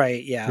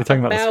 Right, yeah. You're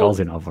talking about the about-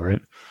 Scalzi novel,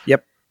 right?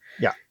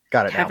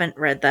 Got it. Now. haven't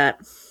read that.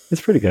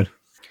 It's pretty good.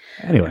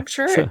 Anyway, I'm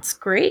sure so it's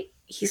great.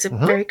 He's a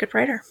Mhm. very good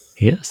writer.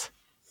 he is.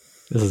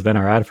 This has been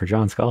our ad for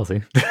John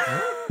Scalzi.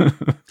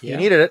 You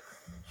needed it.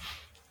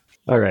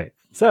 All right.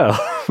 So,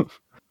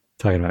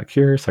 talking about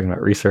cures, talking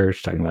about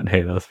research, talking about,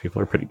 hey, those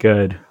people are pretty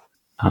good.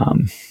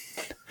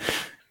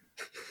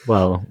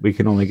 Well, we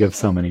can only give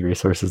so many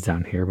resources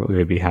down here, but we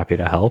would be happy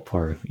to help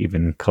or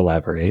even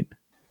collaborate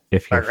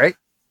if All your right.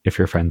 if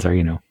your friends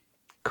are,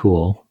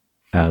 cool,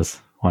 as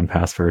one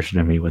past version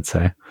of me would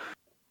say.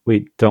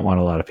 We don't want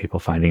a lot of people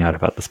finding out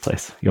about this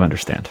place. You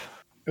understand?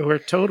 We're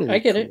totally I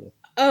get it. cool.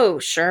 Oh,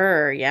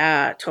 sure.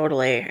 Yeah,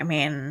 totally. I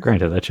mean,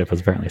 Granted, that ship has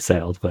apparently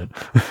sailed, but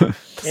to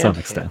some And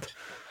extent.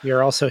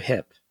 You're also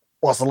hip.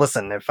 Well, so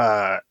listen. If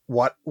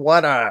what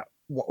would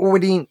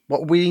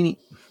we need?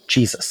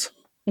 Jesus,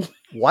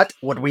 what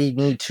would we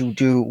need to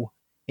do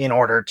in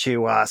order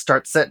to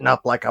start setting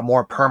up like a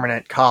more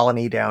permanent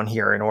colony down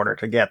here in order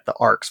to get the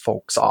Arcs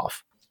folks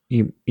off?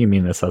 You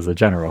mean this as a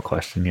general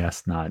question,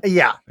 yes, not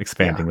Yeah,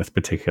 expanding this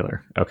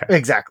particular. Okay.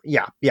 exactly.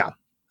 Yeah.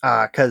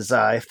 Because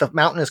if the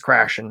mountain is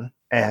crashing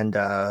and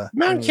Mountain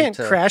we need can't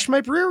to- crash.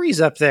 My brewery's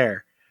up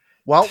there.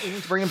 Well, we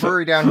need to bring a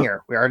brewery down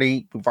here. We've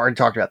already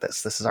talked about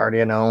this. This is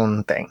already a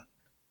known thing.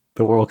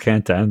 The world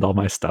can't end. All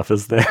my stuff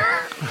is there.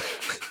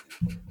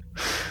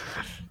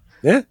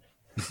 Yeah.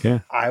 Yeah.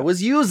 I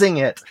was using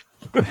it.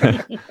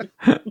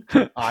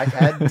 I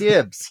had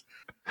dibs.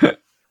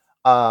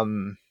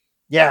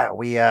 Yeah,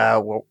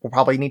 we'll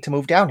probably need to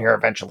move down here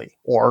eventually,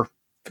 or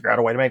figure out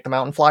a way to make the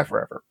mountain fly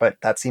forever. But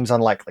that seems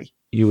unlikely.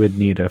 You would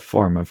need a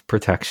form of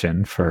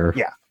protection for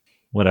Yeah.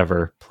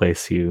 whatever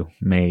place you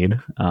made.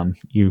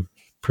 You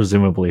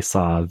presumably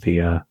saw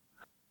the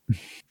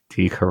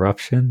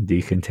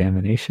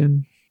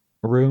decontamination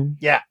room.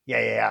 Yeah.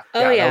 Oh,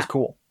 That yeah. was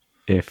cool.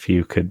 If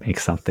you could make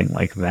something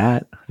like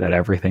that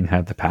everything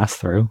had to pass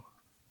through,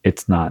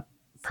 it's not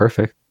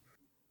perfect.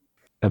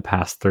 A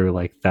pass through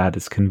like that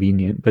is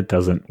convenient, but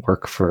doesn't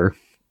work for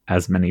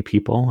as many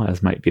people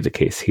as might be the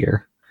case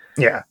here.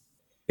 Yeah.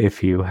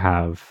 If you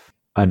have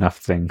enough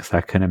things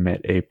that can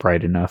emit a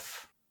bright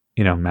enough,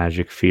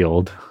 magic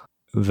field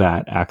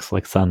that acts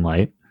like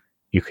sunlight,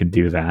 you could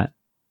do that.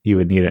 You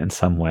would need it in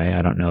some way.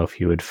 I don't know if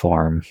you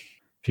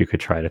could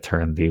try to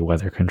turn the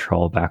weather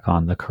control back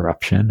on the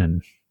corruption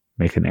and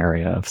make an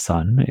area of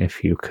sun.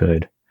 If you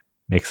could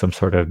make some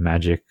sort of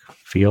magic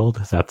field,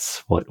 that's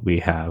what we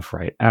have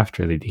right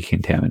after the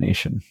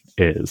decontamination,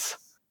 is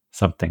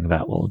something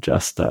that will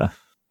just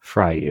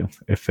fry you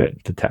if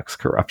it detects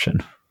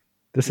corruption.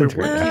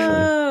 Disintegrate, actually.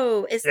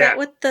 Oh, is that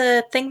what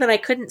the thing that I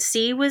couldn't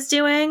see was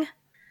doing?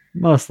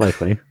 Most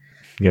likely,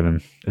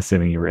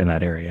 assuming you were in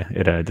that area.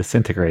 It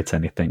disintegrates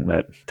anything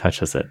that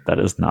touches it that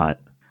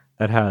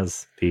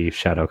has the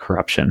shadow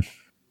corruption.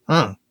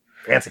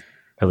 Fancy.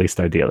 At least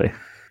ideally.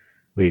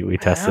 We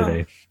tested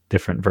a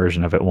different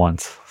version of it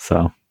once,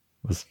 so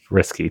it was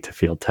risky to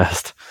field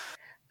test.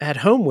 At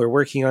home, we're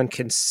working on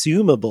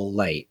consumable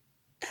light.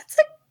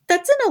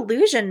 That's an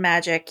illusion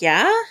magic,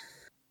 yeah?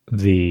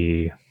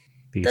 The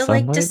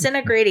like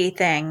disintegrating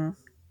thing.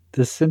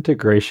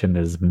 Disintegration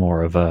is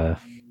more of a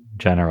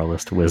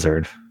generalist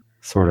wizard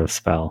sort of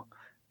spell.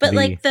 But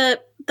like the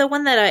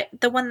one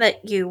that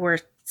you were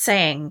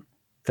saying,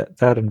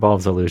 that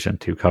involves illusion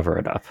to cover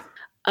it up.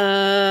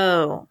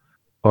 Oh.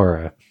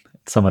 Or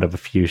somewhat of a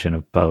fusion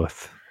of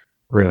both.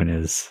 Rune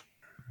is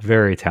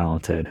very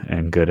talented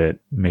and good at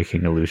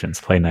making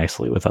illusions play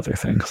nicely with other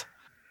things.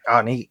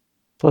 Oh, neat.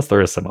 Plus,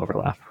 there is some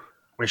overlap.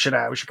 We should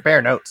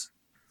compare notes.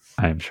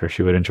 I'm sure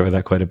she would enjoy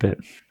that quite a bit.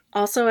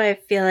 Also, I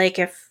feel like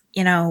if,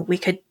 we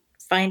could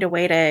find a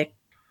way to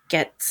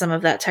get some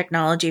of that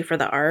technology for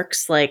the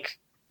arcs, like,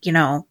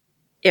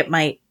 it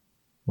might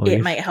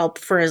help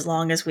for as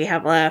long as we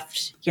have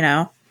left,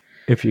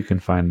 If you can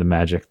find the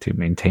magic to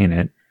maintain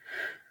it.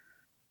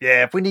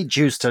 Yeah, if we need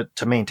juice to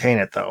maintain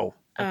it, though.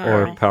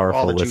 Or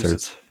powerful wizards.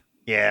 Juices.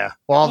 Yeah.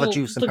 Well, all the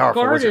juice and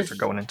powerful wizards are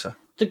going into...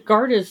 The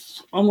guard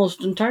is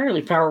almost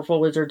entirely powerful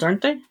wizards,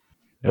 aren't they?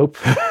 Nope.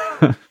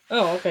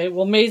 Oh, okay.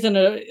 Well, May's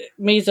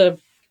a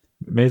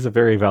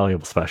very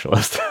valuable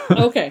specialist.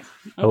 Okay.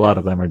 A lot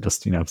of them are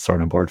just,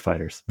 sword and board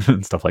fighters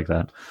and stuff like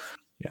that.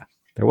 Yeah.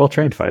 They're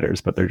well-trained fighters,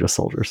 but they're just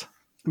soldiers.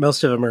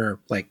 Most of them are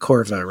like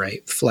Corva,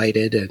 right?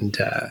 Flighted and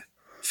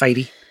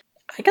fighty.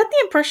 I got the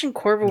impression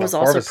Corva was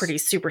also Corva's- pretty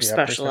super pretty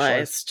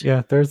specialized.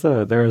 Yeah,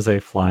 there is a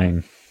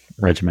flying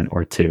regiment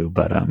or two,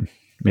 but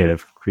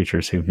native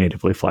creatures who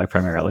natively fly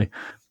primarily.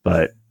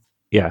 But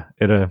yeah,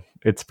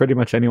 it's pretty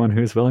much anyone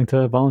who's willing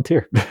to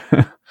volunteer.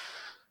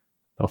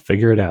 They'll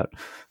figure it out.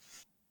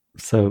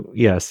 So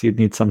yes, you'd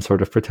need some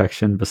sort of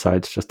protection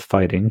besides just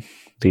fighting.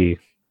 The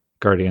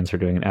Guardians are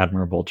doing an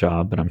admirable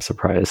job, but I'm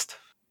surprised,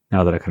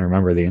 now that I can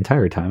remember the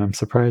entire time,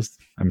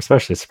 I'm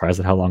especially surprised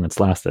at how long it's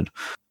lasted.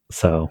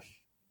 So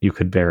you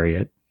could bury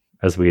it,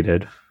 as we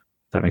did.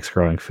 That makes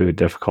growing food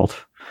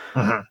difficult.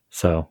 Mhm.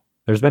 So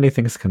there's many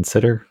things to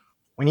consider.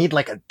 We need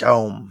like a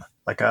dome,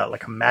 like a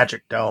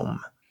magic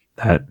dome.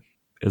 That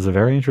is a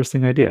very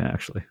interesting idea,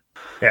 actually.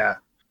 Yeah,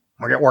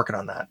 we'll get working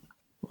on that.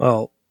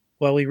 Well,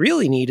 what we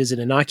really need is an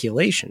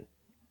inoculation.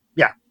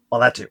 Well,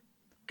 that too.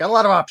 Got a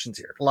lot of options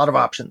here. A lot of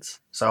options.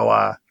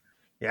 So,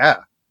 yeah,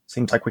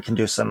 seems like we can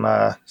do some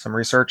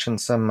research and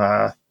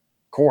some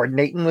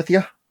coordinating with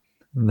you.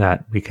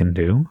 That we can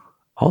do.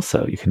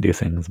 Also, you can do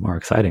things more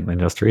exciting than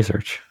just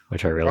research,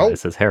 which I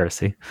realize is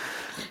heresy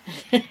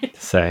to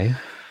say.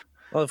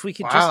 Well, if we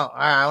could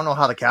I don't know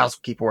how the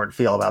Castle Keeper would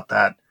feel about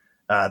that.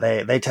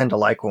 They tend to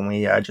like when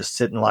we just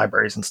sit in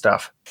libraries and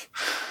stuff.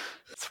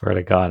 Swear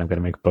to God, I'm going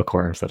to make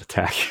bookworms that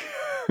attack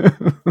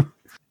you.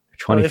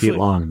 20 feet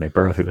long, they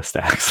burrow through the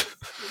stacks.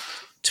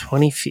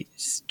 20 feet.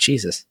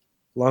 Jesus.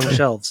 Long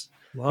shelves.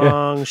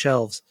 Long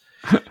shelves.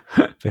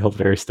 They hold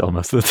very still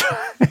most of the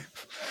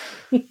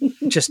time.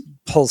 Just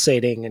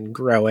pulsating and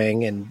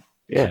growing and...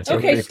 Yeah. It's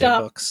Okay, really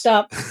stop.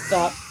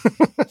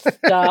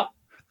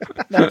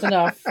 That's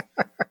enough.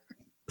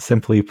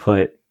 Simply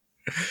put,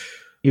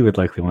 you would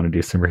likely want to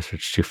do some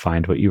research to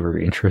find what you were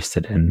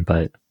interested in,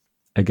 but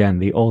again,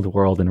 the old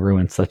world and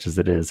ruins such as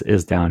it is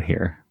down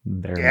here.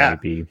 There may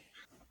be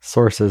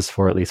sources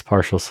for at least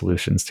partial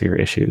solutions to your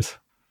issues.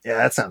 Yeah,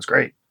 that sounds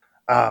great.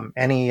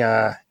 Any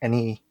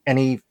layout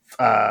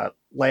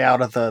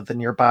of the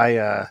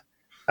nearby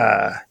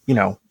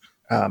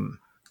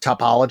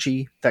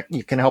topology that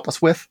you can help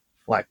us with?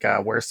 Like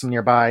where's some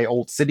nearby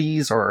old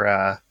cities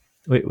or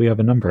We have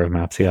a number of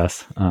maps,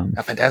 yes.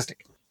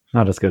 fantastic.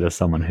 Not as good as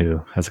someone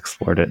who has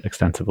explored it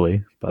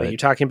extensively, but Are you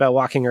talking about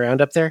walking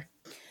around up there?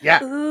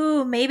 Yeah.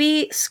 Ooh,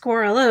 maybe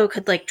Squirrello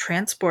could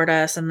transport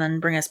us and then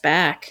bring us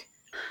back.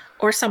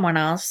 Or someone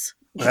else.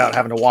 Without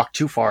having to walk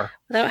too far.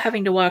 Without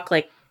having to walk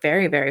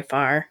very, very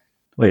far.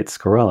 wait,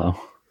 Scorello.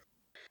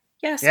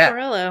 Yeah, Yeah.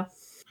 Squirrello.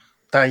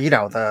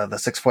 The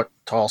 6 foot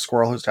tall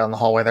squirrel who's down the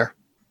hallway there.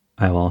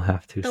 I will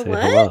have to The say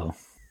what? hello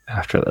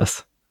after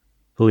this.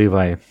 Believe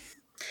I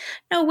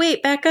No,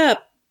 wait, back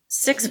up.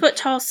 6 foot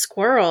tall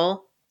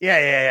squirrel.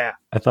 Yeah.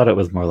 I thought it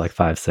was more like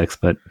 5'6",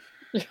 but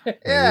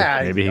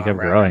Yeah. maybe he you know, kept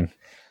around.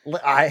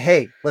 growing.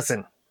 Hey,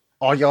 listen,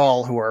 all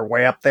y'all who are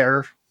way up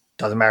there,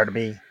 doesn't matter to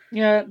me.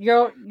 Yeah,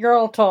 you're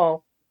all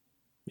tall.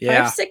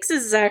 Yeah. 5'6"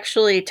 is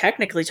actually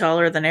technically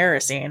taller than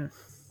Erisine.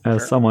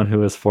 As Sure. someone who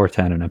was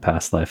 4'10" in a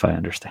past life, I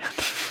understand.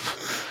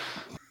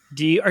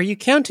 Are you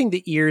counting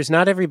the ears?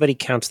 Not everybody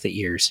counts the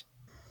ears.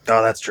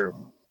 Oh, that's true.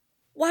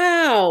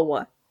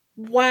 Wow.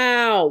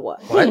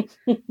 What?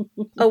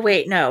 Oh,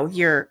 wait, no,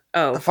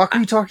 The fuck are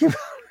you talking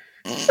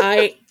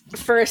about?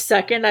 For a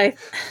second,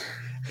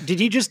 Did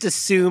you just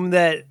assume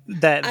that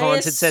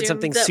Vons had said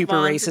something super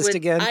racist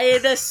again? I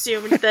had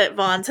assumed that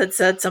Vons had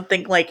said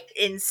something like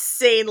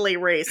insanely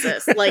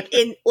racist,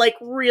 like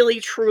really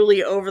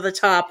truly over the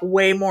top,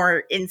 way more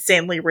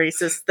insanely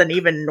racist than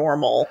even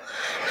normal.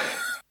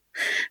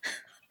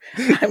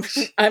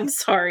 I'm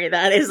sorry,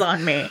 that is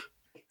on me.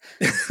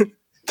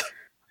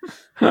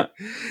 I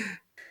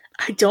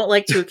don't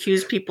like to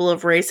accuse people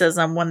of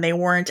racism when they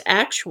weren't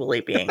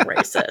actually being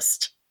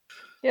racist.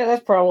 Yeah,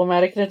 that's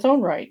problematic in its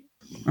own right.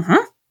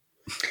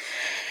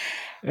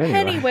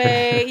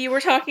 Anyway, you were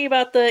talking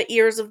about the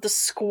ears of the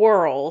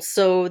squirrel,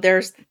 so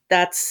that's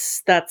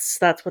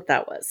what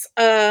that was.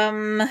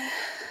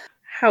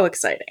 How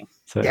exciting.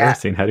 So, Yeah.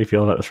 Erisine, how do you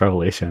feel about this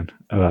revelation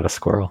about a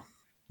squirrel?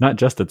 Not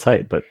just its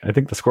height, but I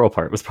think the squirrel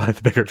part was probably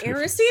the bigger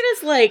difference. Erisine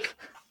is like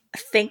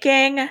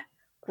thinking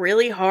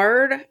really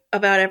hard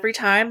about every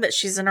time that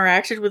she's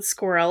interacted with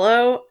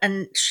Squirrello,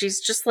 and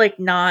she's just like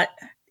not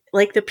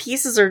like the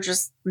pieces are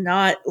just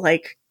not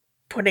like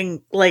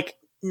putting like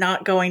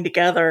not going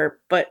together,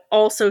 but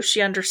also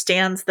she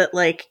understands that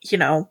like, you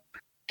know,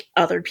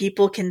 other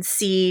people can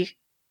see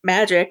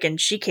magic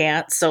and she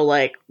can't, so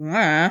like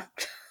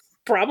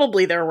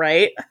probably they're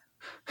right.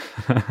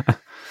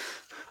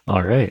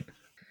 All right.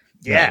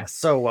 Yeah,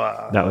 so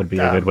That would be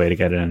a good way to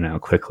get in and out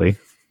quickly.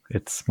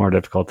 It's more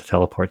difficult to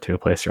teleport to a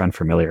place you're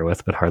unfamiliar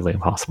with, but hardly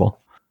impossible.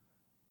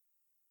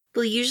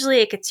 Well, usually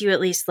it gets you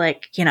at least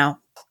like, you know,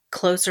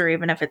 closer,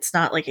 even if it's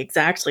not like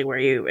exactly where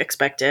you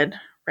expected,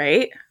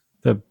 right?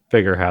 The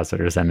bigger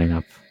hazard is ending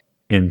up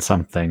in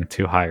something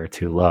too high or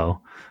too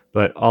low,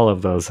 but all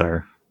of those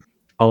are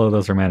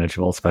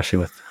manageable, especially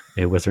with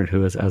a wizard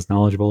who is as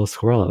knowledgeable as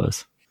Squirrello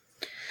is.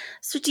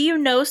 So do you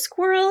know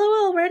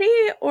Squirrello already,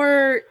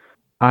 or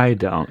I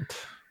don't.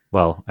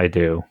 Well, I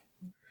do.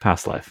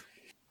 Past life.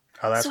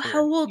 Oh, that's so weird.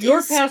 how old Your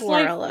is past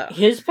Squirrello? life?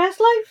 His past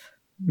life?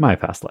 My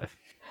past life.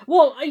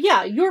 Well,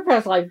 yeah, your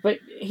past life, but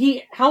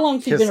how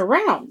long's he His- been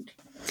around?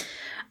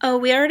 Oh,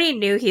 we already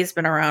knew he's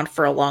been around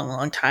for a long,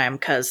 long time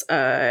because,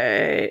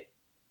 Squirrels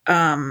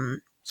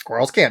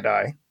can't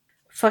die.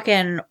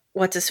 fucking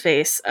what's his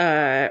face?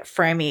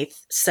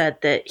 Frymeath said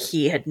that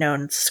he had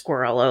known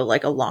Squirrello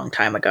like a long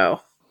time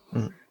ago,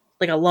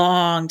 like a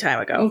long time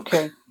ago.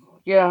 Okay.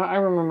 Yeah, I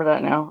remember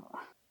that now.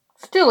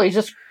 Still, he's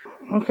just...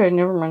 Okay,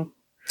 never mind.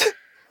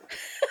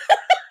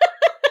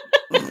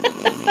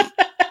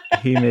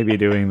 He may be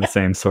doing the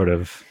same sort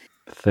of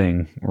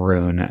thing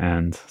Rune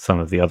and some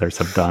of the others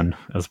have done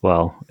as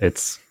well.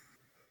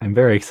 I'm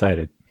very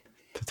excited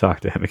to talk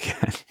to him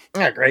again.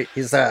 Yeah, great.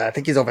 He's I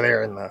think he's over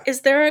there in the.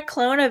 Is there a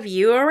clone of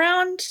you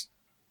around,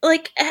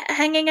 like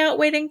hanging out,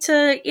 waiting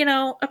to, you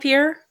know,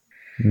 appear?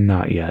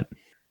 Not yet.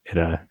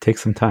 It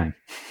takes some time.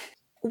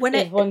 When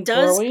Is it one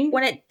does, growing?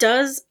 when it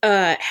does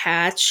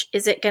hatch,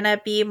 is it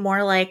gonna be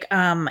more like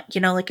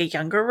you know, like a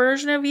younger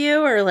version of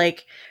you, or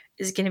like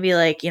is it gonna be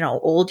like, you know,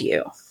 old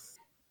you?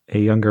 A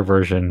younger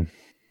version,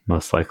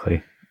 most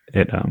likely.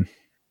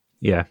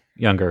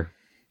 Younger.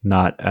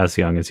 Not as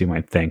young as you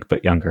might think,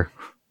 but younger.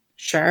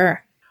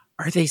 Sure.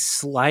 Are they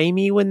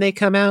slimy when they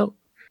come out?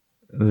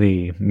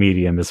 The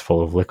medium is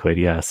full of liquid,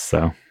 yes,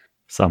 so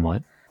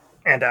somewhat.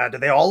 And do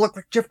they all look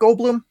like Jeff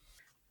Goldblum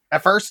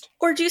at first?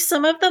 Or do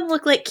some of them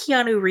look like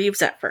Keanu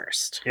Reeves at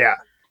first? Yeah.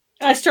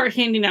 I start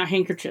handing out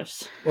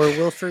handkerchiefs. Or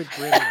Wilfred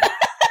Brimley?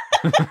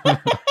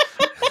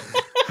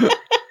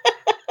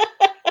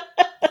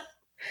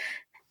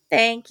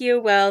 Thank you,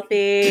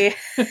 Wealthy.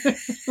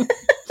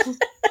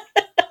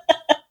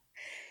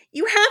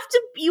 You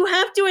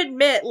have to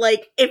admit,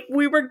 like, if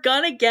we were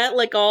gonna get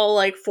like all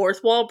like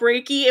fourth wall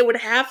breaky, it would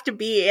have to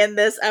be in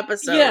this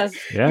episode. Yes.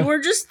 Yeah. You were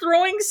just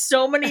throwing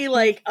so many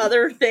like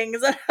other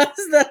things at us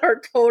that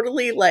are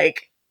totally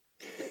like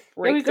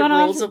We break the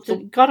rules of the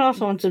got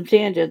off on some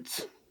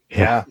tangents.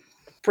 Yeah.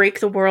 break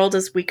the world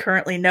as we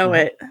currently know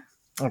it.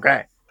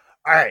 Okay.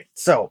 All right.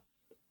 So,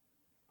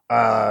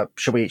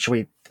 should we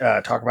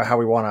talk about how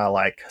we want to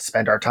like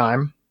spend our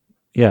time?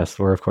 Yes,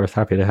 we're of course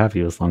happy to have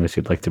you as long as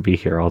you'd like to be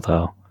here,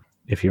 although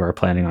if you are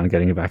planning on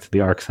getting back to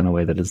the Arcs in a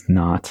way that is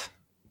not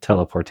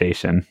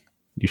teleportation,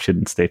 you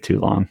shouldn't stay too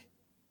long.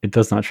 It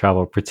does not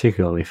travel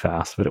particularly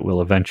fast, but it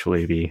will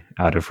eventually be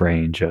out of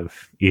range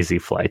of easy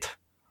flight.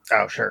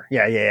 Oh, sure.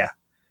 Yeah.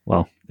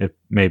 Well, it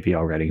may be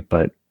already,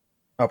 but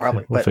Oh,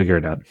 probably. we'll But figure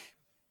it out.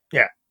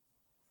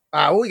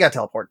 We got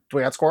teleport.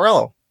 We got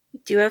Squirrello. We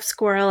do have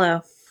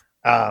Squirrello.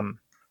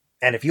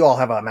 And if you all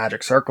have a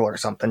magic circle or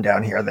something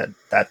down here,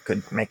 that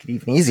could make it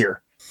even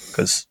easier.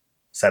 Because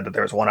said that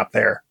there was one up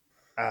there.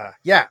 But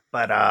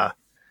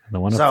The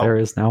one up there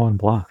is now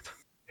unblocked.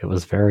 It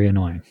was very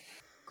annoying.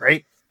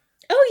 Great.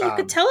 Oh, you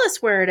could tell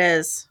us where it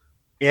is.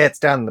 Yeah, it's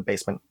down in the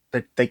basement.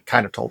 They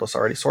kind of told us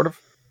already, sort of.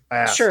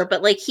 Sure,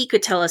 but like he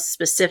could tell us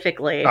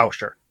specifically. Oh,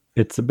 sure.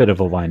 It's a bit of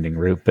a winding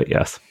route, but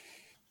yes.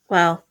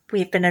 Well,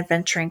 we've been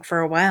adventuring for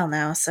a while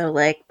now, so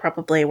like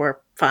probably we're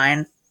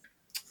fine.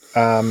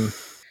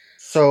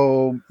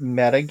 So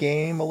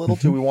metagame a little.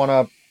 Do we want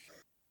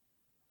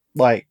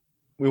to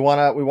we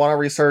want to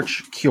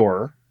research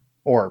cure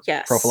or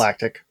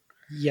prophylactic?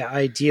 Yeah,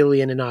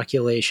 ideally an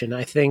inoculation.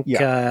 I think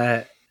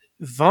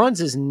Vons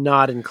is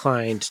not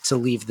inclined to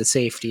leave the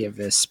safety of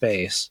this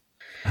space.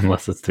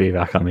 Unless it's to be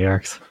back on the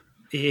Arcs.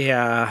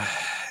 Yeah,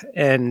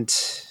 and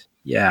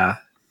yeah.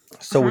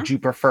 So would you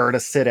prefer to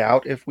sit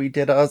out if we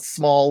did a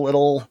small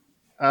little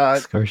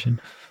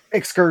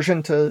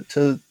excursion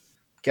to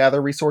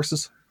gather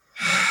resources?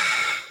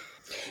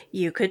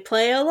 You could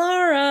play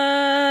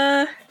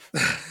Alara.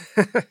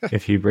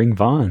 If you bring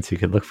Vons, you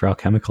could look for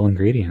alchemical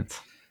ingredients.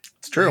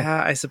 It's true.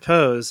 Yeah, I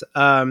suppose.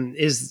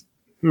 Has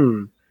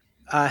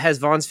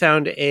Vons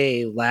found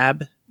a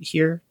lab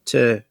here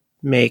to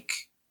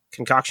make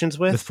concoctions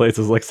with? This place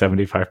is like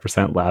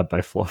 75% lab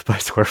by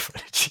square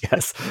footage.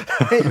 Yes.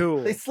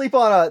 They sleep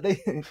on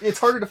it's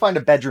harder to find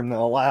a bedroom than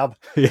a lab.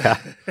 Yeah.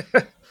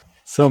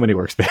 So many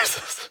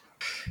workspaces.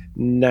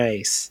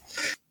 Nice.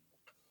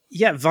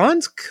 Yeah,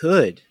 Vons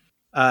could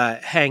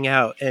hang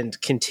out and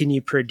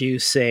continue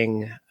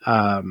producing.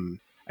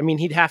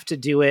 He'd have to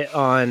do it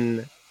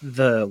on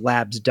the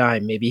lab's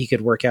dime. Maybe he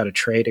could work out a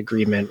trade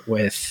agreement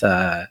with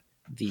the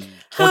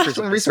tortures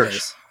of research.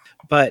 Space.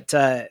 But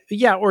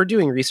or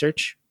doing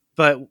research.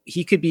 But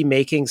he could be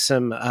making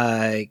some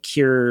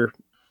cure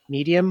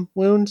medium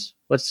wounds.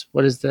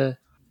 What is the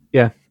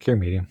cure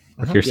medium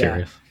or cure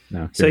serious?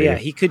 No. So medium.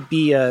 He could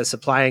be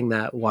supplying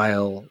that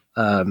while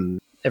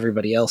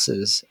everybody else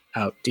is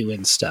out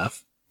doing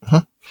stuff.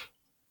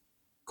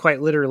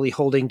 Quite literally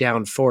holding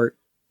down fort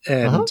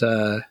and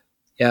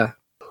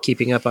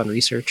keeping up on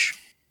research,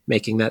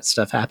 making that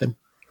stuff happen.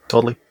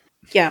 Totally.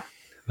 Yeah.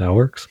 That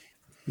works.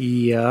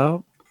 Yeah.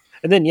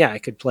 And then I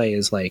could play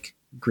as like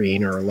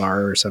Green or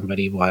Alara or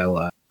somebody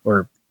while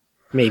or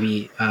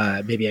maybe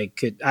I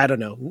could, I don't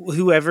know,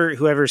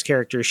 whoever's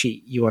character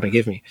sheet you want to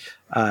give me.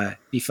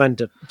 Be fun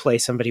to play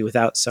somebody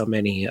without so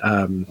many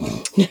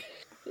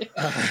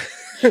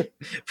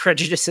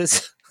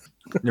prejudices.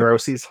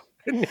 Neuroses.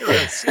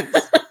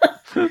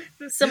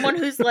 Someone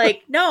who's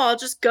like, no, I'll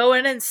just go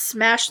in and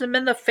smash them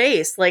in the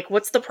face. Like,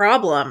 what's the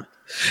problem?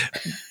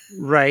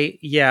 Right.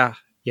 Yeah.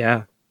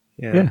 You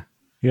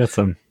got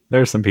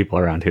there's some people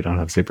around who don't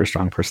have super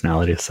strong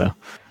personalities, so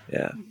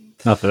yeah.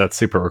 Not that that's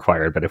super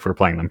required, but if we're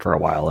playing them for a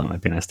while, it might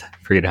be nice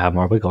for you to have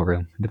more wiggle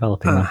room in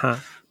developing them.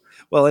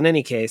 Well, in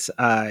any case,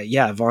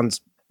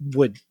 Vons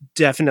would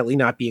definitely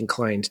not be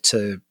inclined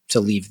to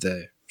leave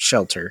the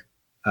shelter.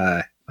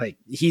 Like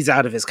he's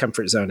out of his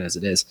comfort zone as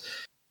it is.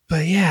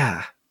 But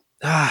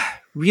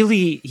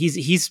really,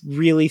 he's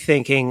really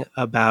thinking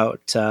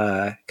about.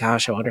 I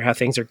wonder how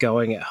things are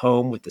going at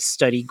home with the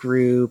study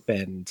group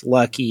and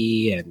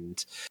Lucky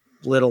and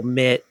Little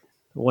Mitt.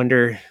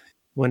 Wonder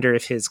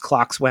if his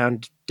clock's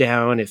wound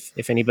down.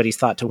 If anybody's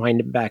thought to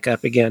wind him back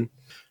up again.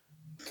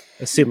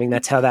 Assuming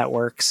that's how that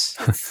works.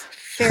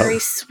 Very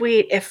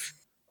sweet. If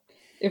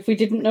we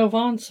didn't know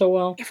Vaughn so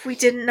well.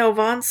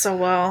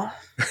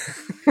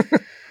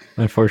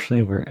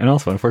 Unfortunately, we're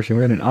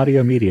in an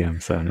audio medium,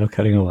 so no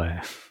cutting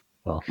away.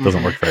 Well, it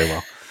doesn't work very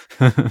well.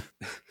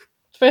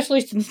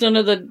 Especially since none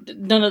of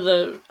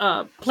the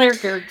player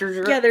characters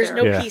are there's there.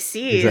 no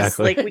PCs.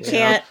 Exactly. Like we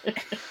can't.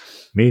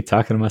 Me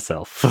talking to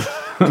myself.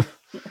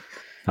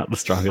 Not the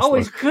strongest.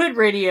 Always good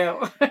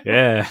radio.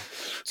 Yeah.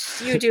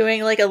 You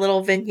doing like a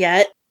little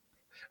vignette.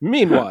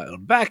 Meanwhile,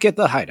 back at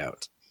the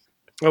hideout.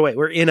 Oh wait,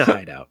 we're in a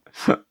hideout.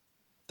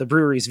 The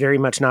brewery's very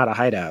much not a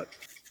hideout.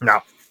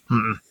 No.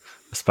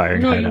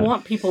 Aspiring no, hideout. You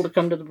want people to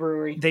come to the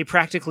brewery. They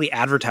practically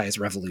advertise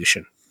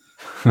revolution.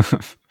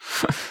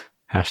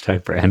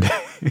 Hashtag branding.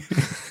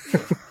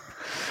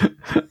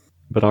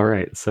 But all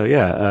right. So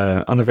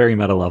on a very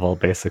meta level,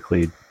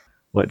 basically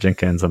what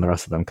Jenkins and the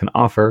rest of them can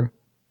offer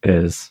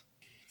is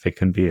if it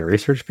can be a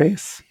research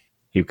base,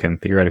 you can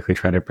theoretically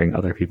try to bring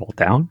other people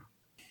down.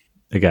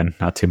 Again,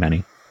 not too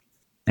many.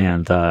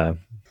 And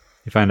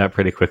you find out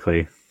pretty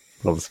quickly,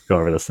 we'll just go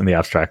over this in the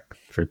abstract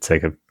for the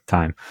sake of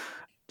time.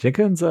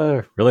 Jenkins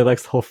really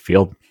likes the whole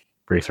field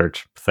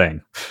research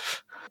thing.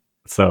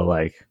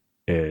 So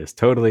is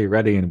totally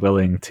ready and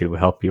willing to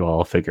help you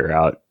all figure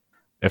out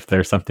if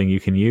there's something you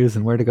can use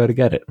and where to go to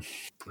get it.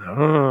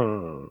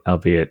 Oh.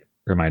 Albeit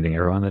reminding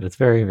everyone that it's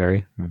very,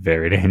 very,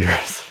 very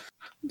dangerous.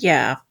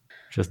 Yeah.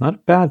 Which is not a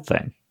bad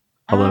thing.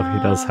 Although he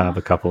does have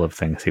a couple of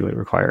things he would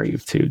require you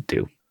to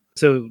do.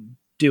 So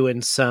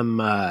doing some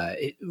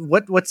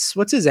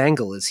what's his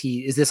angle?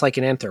 Is this like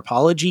an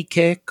anthropology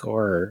kick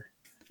or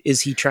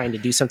Is he trying to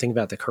do something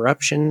about the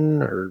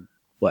corruption or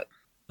what?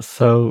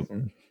 So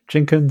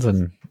Jenkins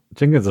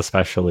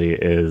especially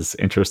is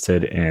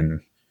interested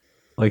in,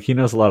 like, he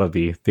knows a lot of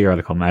the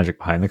theoretical magic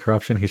behind the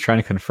corruption. He's trying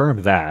to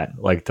confirm that,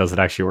 like, does it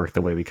actually work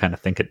the way we kind of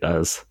think it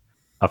does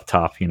up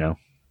top,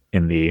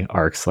 in the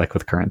arcs, like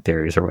with current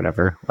theories or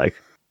whatever. Like,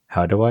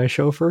 how do I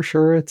show for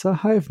sure it's a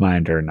hive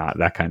mind or not?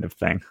 That kind of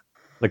thing.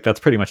 Like, that's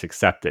pretty much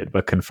accepted,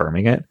 but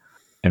confirming it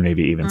and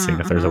maybe even seeing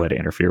if there's a way to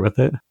interfere with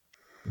it.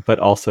 But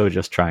also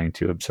just trying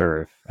to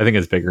observe. I think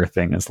his bigger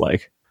thing is,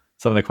 like,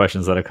 some of the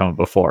questions that have come up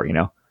before,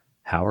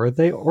 how are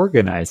they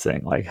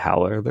organizing? Like,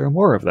 how are there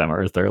more of them?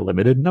 Or is there a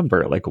limited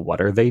number? Like, what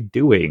are they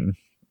doing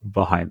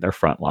behind their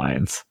front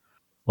lines?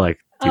 Like,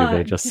 do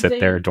they just sit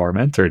there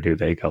dormant, or do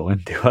they go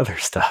and do other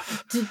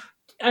stuff?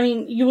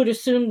 You would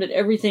assume that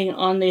everything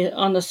on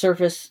the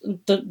surface,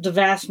 the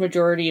vast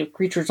majority of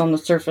creatures on the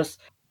surface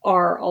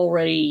are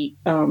already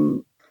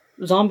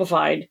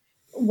zombified.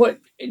 What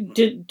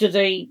do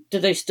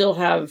they still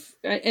have?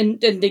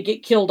 And they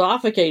get killed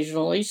off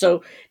occasionally.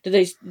 So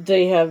do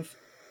they have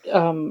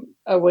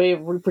a way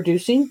of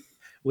reproducing?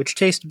 Which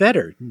tastes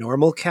better,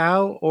 normal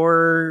cow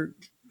or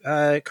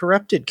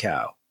corrupted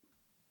cow?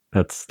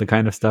 That's the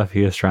kind of stuff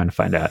he is trying to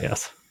find out.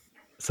 Yes.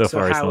 So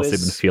far, he's mostly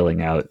been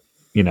feeling out,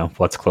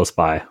 what's close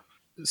by.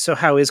 So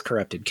how is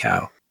corrupted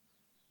cow?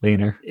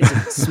 Leaner. Is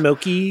it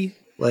smoky?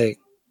 Like,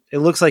 it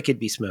looks like it'd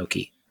be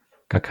smoky.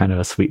 Got kind of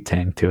a sweet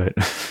tang to it.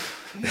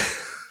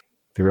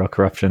 The real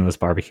corruption was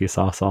barbecue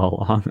sauce all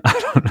along.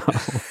 I don't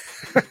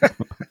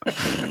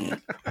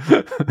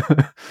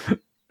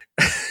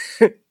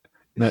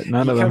know.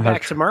 None of them come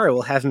back tomorrow,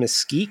 we'll have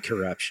mesquite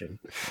corruption.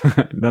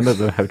 None of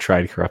them have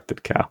tried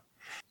corrupted cow.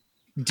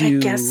 Do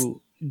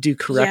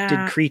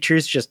corrupted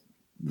creatures just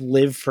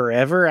live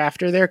forever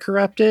after they're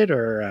corrupted,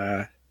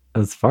 or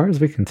as far as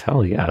we can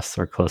tell, yes,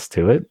 or close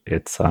to it.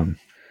 It's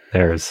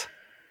there's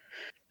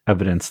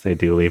evidence they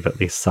do leave at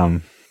least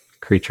some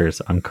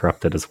creatures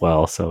uncorrupted as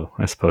well, so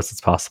I suppose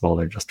it's possible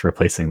they're just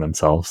replacing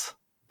themselves,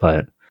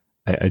 but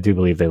I do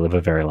believe they live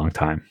a very long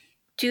time.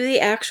 Do the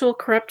actual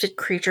corrupted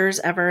creatures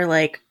ever,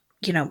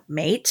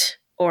 mate,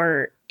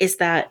 or is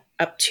that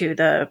up to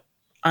the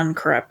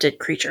uncorrupted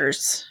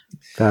creatures?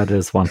 That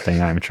is one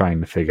thing I'm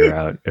trying to figure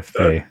out, if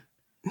they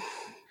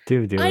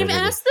do I've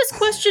asked this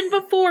question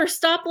before.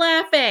 Stop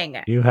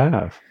laughing. You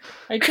have.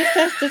 I just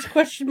asked this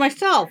question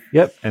myself.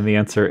 Yep, and the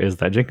answer is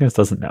that Jenkins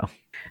doesn't know.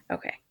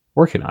 Okay.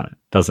 Working on it,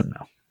 doesn't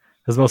know.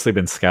 Has mostly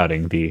been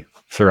scouting the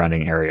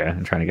surrounding area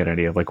and trying to get an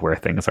idea of, like, where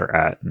things are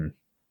at and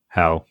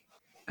how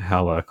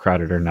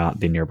crowded or not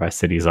the nearby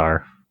cities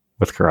are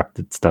with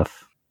corrupted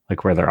stuff,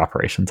 like where their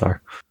operations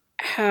are.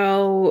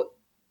 How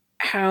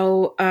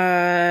crowded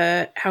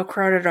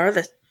are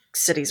the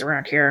cities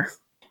around here?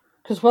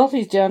 Because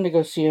Wealthy's down to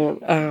go see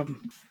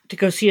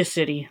a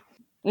city.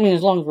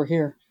 As long as we're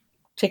here,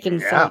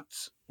 taking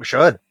sights. We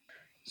should.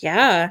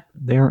 Yeah.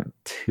 They aren't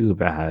too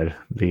bad.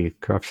 The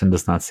corruption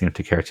does not seem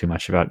to care too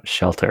much about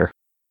shelter.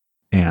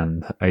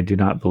 And I do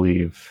not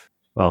believe,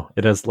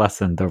 it has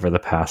lessened over the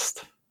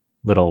past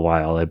little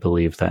while. I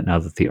believe that now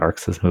that the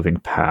Arcs is moving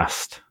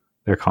past,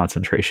 their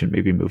concentration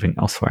may be moving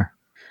elsewhere.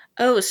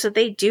 Oh, so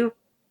they do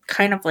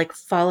kind of like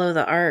follow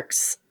the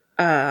Arcs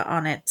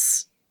on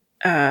its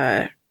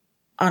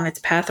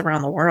path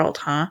around the world,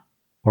 huh?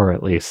 Or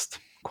at least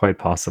quite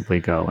possibly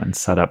go and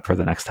set up for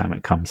the next time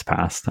it comes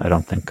past. I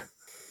don't think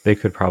they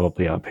could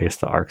probably outpace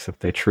the Arcs if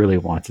they truly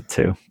wanted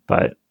to,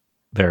 but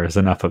there is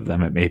enough of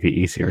them, it may be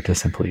easier to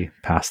simply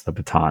pass the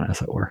baton,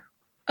 as it were.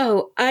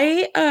 Oh,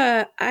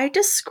 I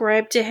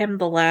described to him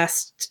the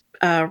last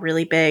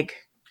really big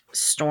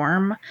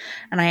storm,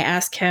 and I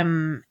asked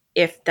him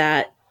if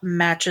that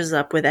matches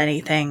up with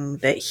anything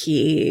that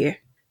he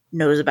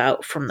knows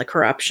about from the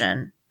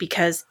corruption,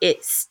 because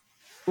it's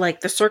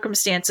like the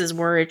circumstances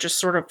where it just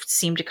sort of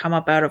seemed to come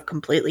up out of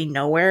completely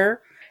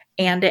nowhere,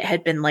 and it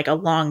had been like a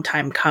long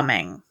time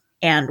coming,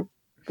 and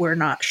we're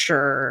not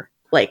sure,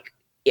 like,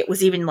 it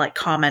was even like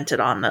commented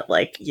on that,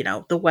 like,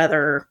 the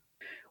weather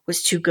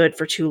was too good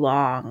for too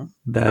long.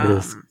 That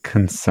is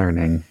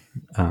concerning.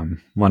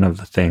 One of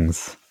the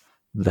things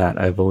that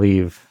I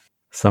believe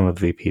some of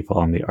the people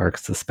on the Arc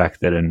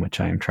suspected, and which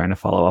I am trying to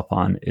follow up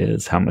on,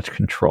 is how much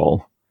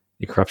control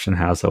the corruption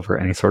has over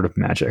any sort of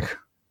magic.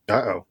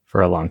 Uh-oh.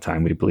 For a long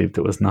time, we believed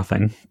it was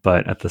nothing,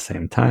 but at the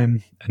same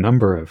time, a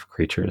number of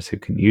creatures who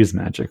can use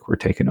magic were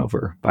taken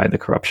over by the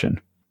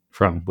corruption,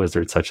 from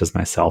wizards such as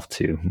myself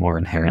to more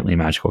inherently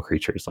magical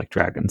creatures like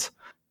dragons.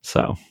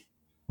 So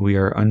we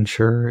are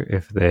unsure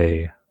if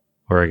they,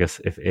 or I guess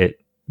if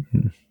it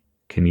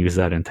can use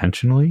that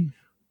intentionally,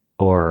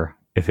 or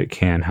if it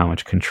can, how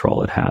much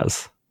control it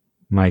has.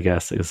 My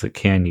guess is it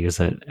can use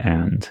it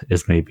and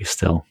is maybe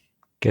still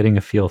getting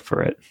a feel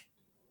for it.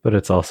 But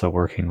it's also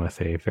working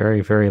with a very,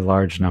 very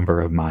large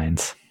number of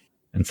minds.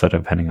 Instead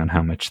of depending on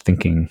how much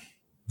thinking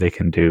they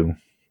can do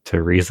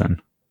to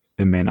reason,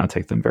 it may not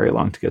take them very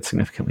long to get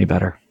significantly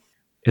better.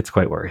 It's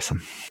quite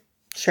worrisome.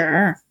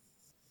 Sure.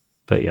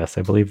 But yes,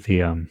 I believe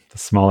the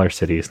smaller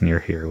cities near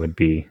here would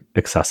be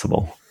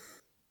accessible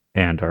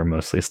and are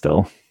mostly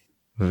still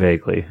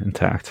vaguely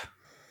intact.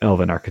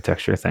 elven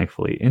architecture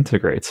thankfully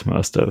integrates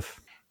most of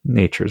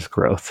nature's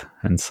growth,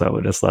 and so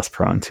it is less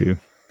prone to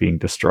being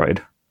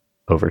destroyed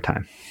over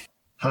time.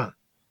 Huh.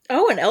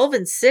 Oh, an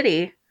elven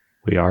city.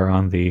 We are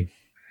on the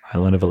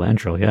island of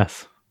Elandril,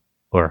 yes.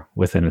 Or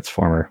within its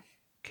former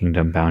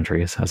kingdom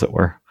boundaries, as it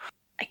were.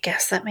 I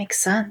guess that makes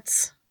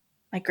sense.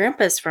 My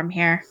grandpa's from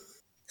here.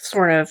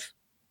 Sort of.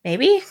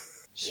 Maybe?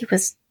 He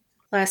was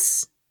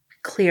less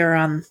clear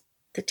on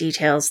the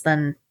details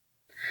than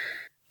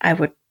I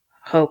would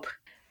hope.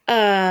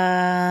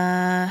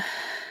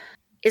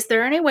 Is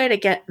there any way to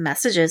get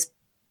messages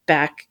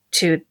back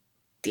to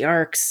the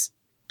Arcs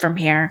from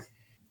here?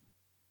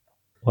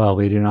 Well,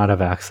 we do not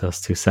have access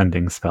to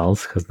sending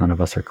spells because none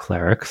of us are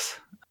clerics.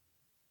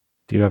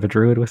 Do you have a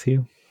druid with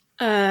you?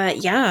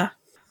 Yeah.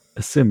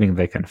 Assuming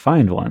they can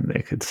find one,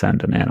 they could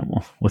send an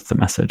animal with the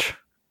message.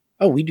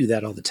 Oh, we do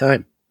that all the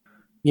time.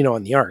 You know,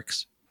 on the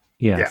arcs.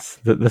 Yes,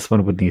 this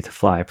one would need to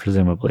fly,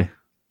 presumably.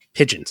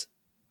 Pigeons.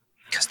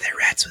 Because they're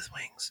rats with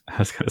wings. I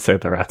was going to say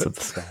the rats of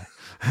the sky.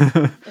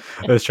 I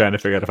was trying to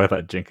figure out if I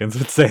thought Jenkins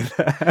would say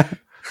that.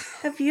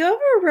 Have you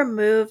ever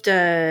removed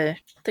the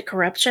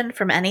corruption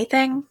from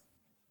anything?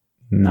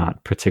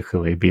 Not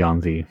particularly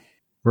beyond the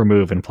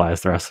remove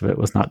implies the rest of it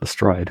was not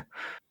destroyed.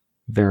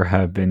 There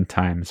have been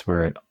times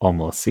where it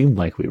almost seemed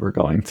like we were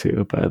going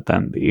to, but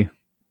then the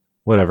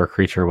whatever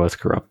creature was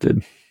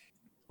corrupted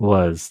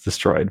was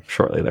destroyed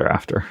shortly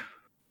thereafter.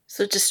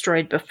 So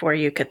destroyed before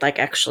you could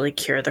actually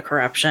cure the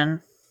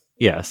corruption?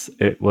 Yes,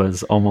 it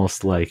was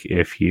almost like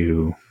if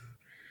you,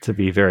 to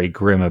be very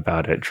grim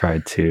about it,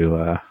 tried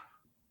to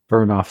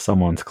burn off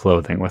someone's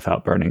clothing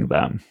without burning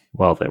them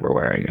while they were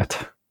wearing it,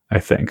 I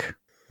think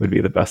would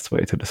be the best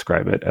way to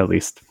describe it, at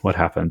least what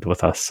happened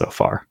with us so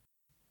far.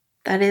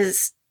 That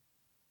is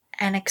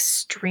an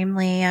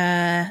extremely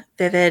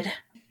vivid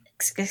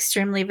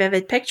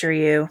picture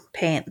you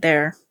paint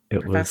there,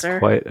 It Professor. was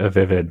quite a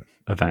vivid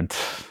event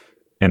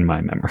in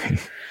my memory.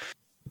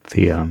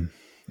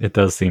 It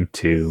does seem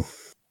to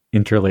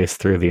interlace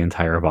through the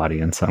entire body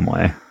in some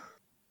way,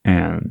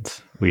 and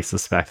we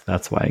suspect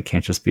that's why it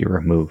can't just be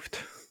removed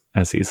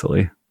as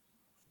easily.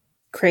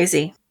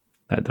 Crazy.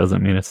 That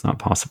doesn't mean it's not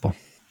possible.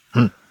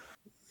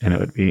 And it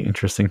would be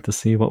interesting to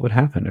see what would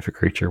happen if a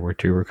creature were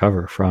to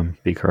recover from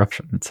the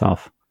corruption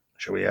itself.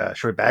 Should we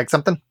bag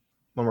something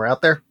when we're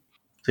out there?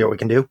 See what we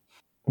can do?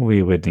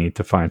 We would need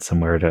to find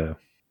somewhere to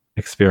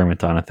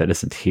experiment on it that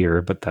isn't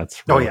here, but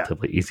that's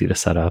relatively easy to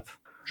set up.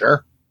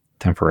 Sure.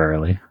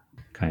 Temporarily,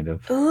 kind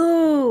of.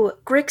 Ooh,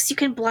 Grix, you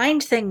can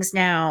blind things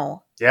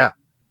now. Yeah.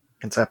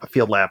 Can set up a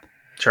field lab.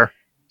 Sure.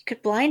 You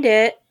could blind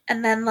it,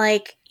 and then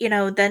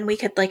then we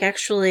could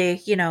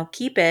actually,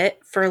 keep it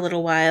for a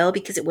little while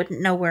because it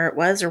wouldn't know where it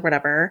was or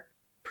whatever,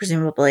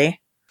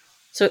 presumably.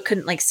 So it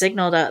couldn't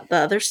signal to the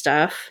other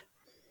stuff.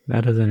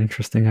 That is an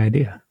interesting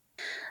idea.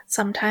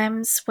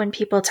 Sometimes when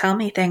people tell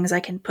me things, I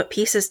can put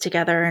pieces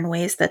together in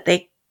ways that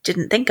they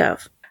didn't think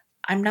of.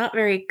 I'm not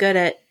very good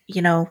at,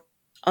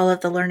 all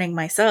of the learning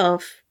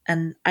myself,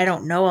 and I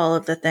don't know all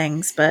of the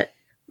things, but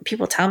when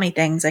people tell me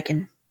things, I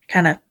can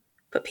kind of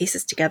put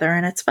pieces together,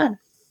 and it's fun.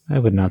 I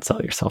would not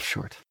sell yourself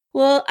short.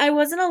 Well, I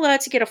wasn't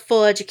allowed to get a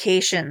full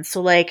education,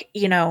 so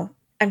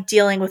I'm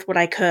dealing with what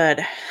I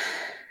could.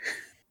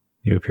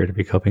 You appear to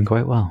be coping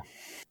quite well.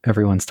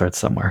 Everyone starts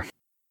somewhere.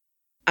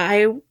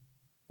 I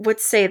would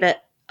say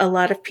that a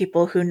lot of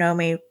people who know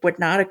me would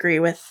not agree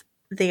with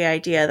the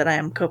idea that I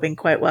am coping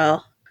quite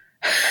well.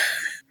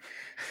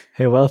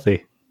 Hey,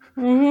 Wealthy.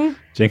 Mm-hmm.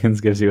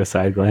 Jenkins gives you a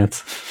side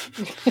glance.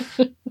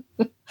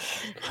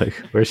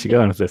 Where's she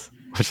going with this?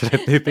 What should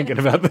I be thinking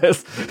about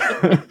this?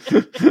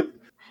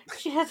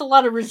 She has a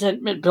lot of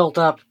resentment built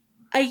up.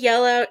 I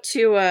yell out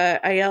to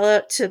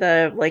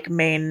the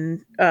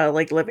main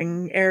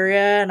living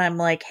area, and I'm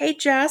like, "Hey,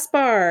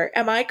 Jasper,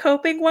 am I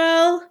coping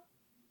well?"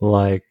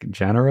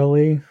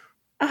 Generally?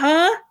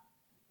 Uh-huh.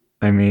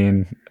 I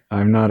mean,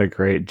 I'm not a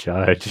great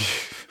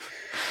judge.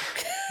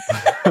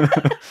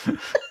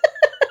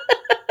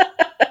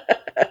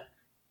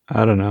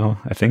 I don't know.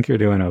 I think you're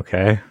doing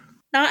okay.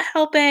 Not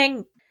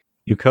helping.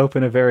 You cope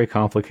in a very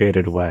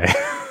complicated way.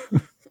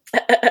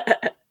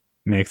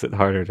 Makes it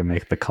harder to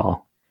make the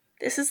call.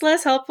 This is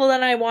less helpful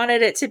than I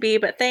wanted it to be,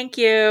 but thank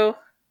you.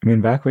 I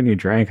mean, back when you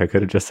drank, I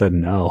could have just said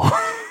no.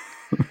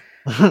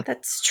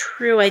 That's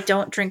true. I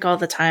don't drink all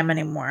the time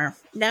anymore.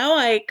 Now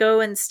I go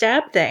and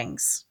stab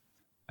things.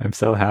 I'm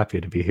so happy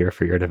to be here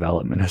for your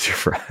development as your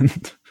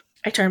friend.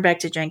 I turn back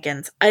to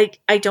Jenkins. I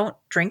don't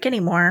drink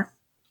anymore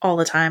all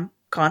the time,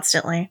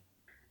 constantly.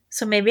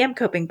 So maybe I'm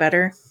coping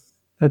better.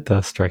 That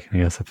does strike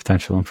me as a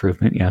potential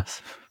improvement,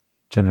 yes.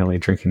 Generally,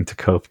 drinking to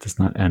cope does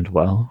not end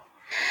well.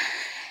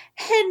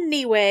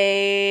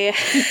 Anyway.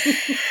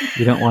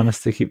 You don't want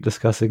us to keep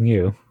discussing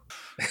you.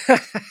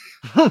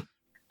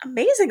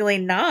 Amazingly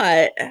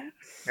not. Yeah,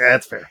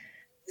 that's fair.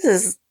 This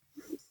is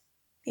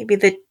maybe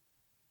the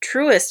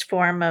truest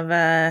form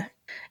of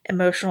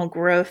emotional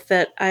growth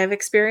that I've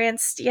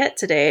experienced yet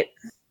to date.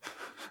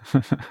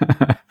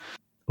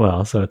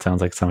 Well, so it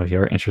sounds like some of you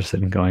are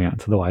interested in going out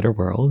into the wider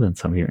world, and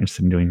some of you are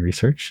interested in doing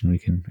research, and we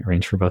can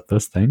arrange for both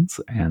those things.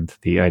 And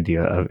the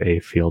idea of a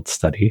field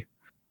study,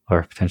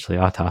 or potentially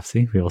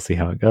autopsy, we will see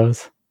how it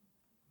goes,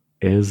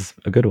 is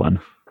a good one.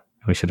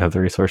 We should have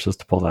the resources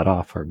to pull that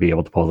off, or be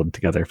able to pull them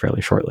together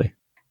fairly shortly.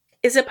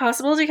 Is it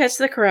possible to catch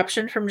the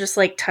corruption from just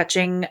like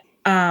touching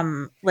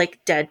like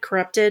dead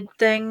corrupted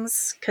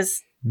things?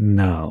 Because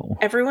No.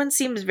 everyone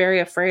seems very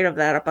afraid of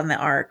that up on the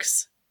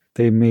arcs.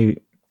 They may,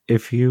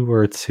 if you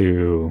were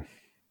to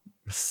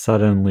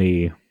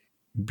suddenly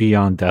be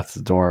on death's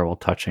door while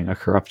touching a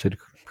corrupted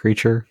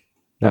creature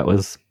that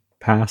was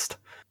passed,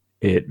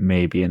 it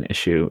may be an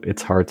issue.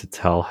 It's hard to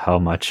tell how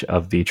much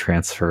of the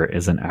transfer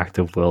is an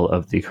active will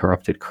of the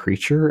corrupted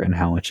creature and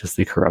how much is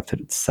the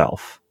corrupted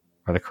itself,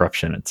 or the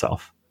corruption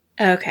itself.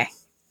 Okay.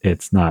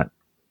 It's not,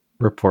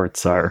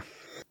 reports are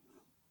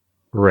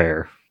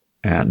rare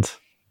and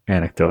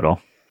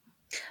anecdotal.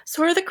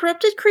 So are the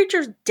corrupted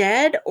creatures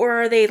dead, or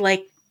are they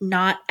like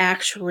not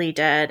actually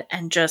dead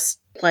and just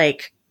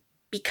like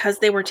because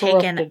they were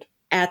taken Corrupted.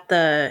 at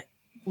the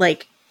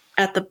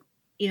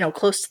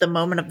close to the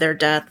moment of their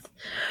death,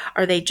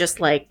 are they just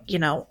like,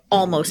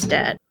 almost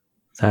dead?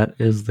 That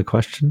is the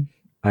question.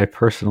 I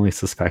personally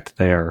suspect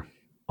they are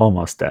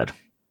almost dead,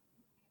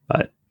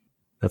 but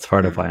that's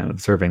part of why I'm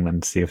observing them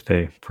to see if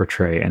they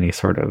portray any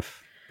sort of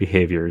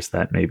behaviors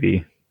that may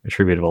be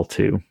attributable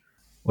to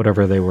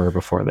whatever they were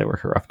before they were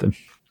corrupted.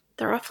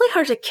 They're awfully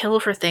hard to kill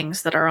for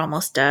things that are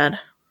almost dead.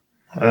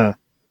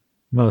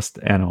 Most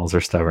animals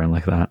are stubborn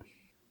like that,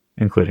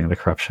 including the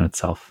corruption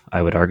itself,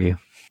 I would argue.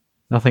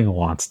 Nothing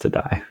wants to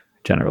die,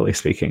 generally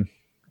speaking,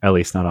 at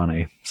least not on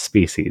a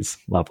species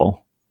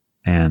level.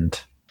 And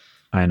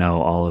I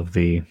know all of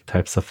the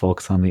types of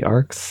folks on the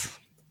arcs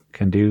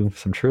can do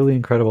some truly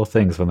incredible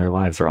things when their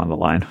lives are on the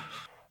line.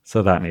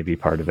 So that may be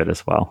part of it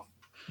as well.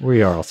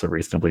 We are also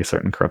reasonably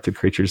certain corrupted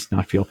creatures do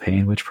not feel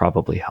pain, which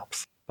probably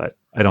helps. But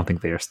I don't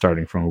think they are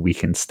starting from a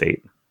weakened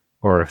state.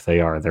 Or if they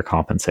are, they're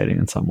compensating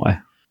in some way.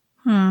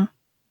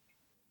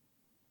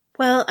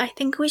 Well, I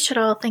think we should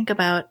all think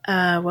about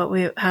how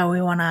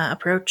we want to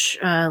approach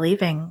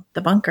leaving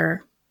the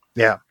bunker.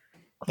 Yeah,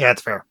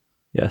 it's fair.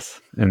 Yes,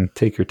 and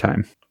take your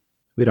time.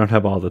 We don't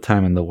have all the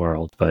time in the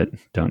world, but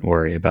don't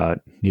worry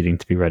about needing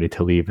to be ready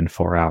to leave in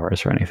 4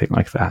 hours or anything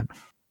like that.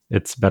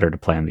 It's better to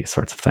plan these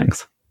sorts of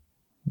things.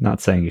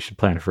 Not saying you should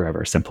plan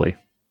forever, simply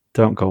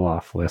don't go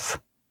off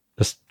with...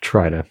 Just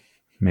try to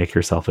make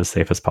yourself as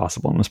safe as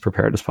possible and as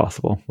prepared as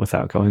possible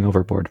without going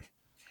overboard.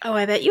 Oh,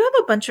 I bet you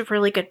have a bunch of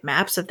really good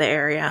maps of the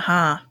area,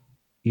 huh?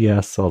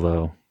 Yes,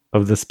 although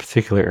of this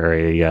particular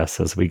area,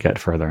 yes, as we get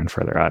further and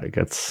further out, it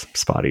gets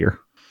spottier.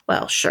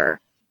 Well, sure.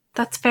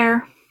 That's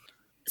fair.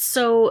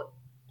 So,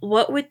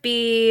 what would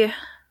be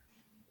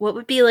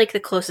like the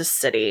closest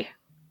city?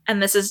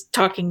 And this is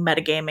talking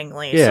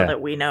metagamingly so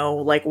that we know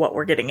like what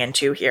we're getting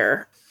into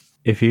here.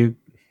 If you,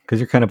 because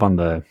you're kind of on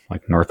the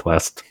like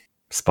northwest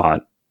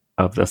spot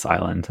of this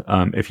island,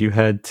 if you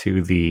head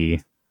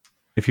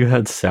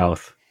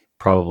south,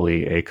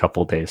 probably a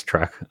couple days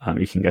trek,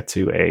 you can get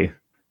to a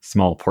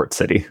small port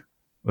city.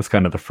 It's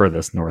kind of the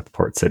furthest north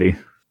port city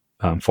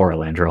for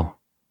Elandril.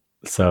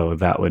 So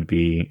that would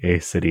be a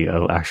city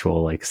of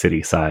actual like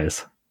city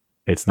size.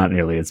 It's not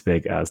nearly as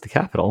big as the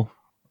capital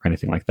or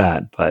anything like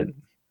that, but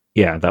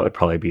yeah, that would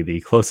probably be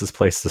the closest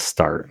place to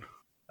start.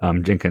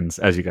 Jenkins,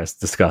 as you guys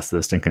discussed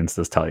this, Jenkins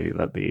does tell you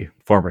that the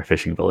former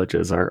fishing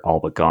villages are all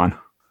but gone.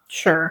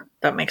 Sure,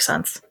 that makes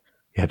sense.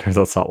 Yeah, it turns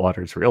out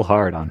saltwater is real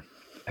hard on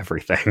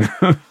everything.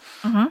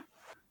 Mm-hmm.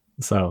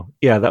 So,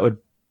 yeah, that would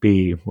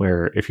be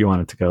where, if you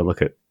wanted to go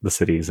look at the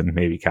cities and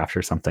maybe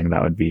capture something,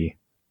 that would be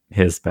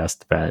his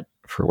best bet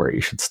for where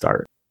you should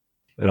start.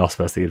 It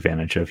also has the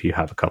advantage of you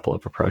have a couple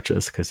of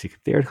approaches, because you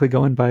could theoretically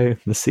go in by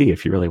the sea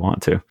if you really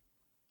want to.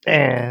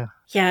 Yeah.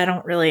 Yeah, I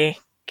don't really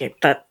get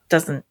that.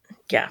 Doesn't,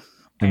 yeah.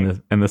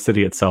 And the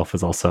city itself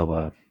is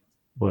also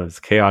was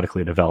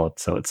chaotically developed,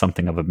 so it's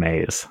something of a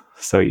maze.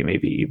 So you may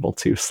be able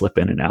to slip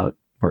in and out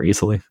more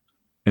easily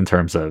in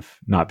terms of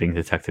not being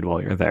detected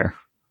while you're there.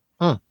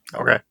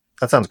 Okay,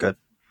 that sounds good.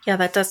 Yeah,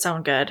 that does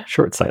sound good.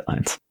 Short sight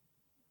lines.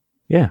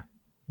 Yeah.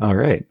 All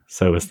right.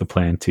 So is the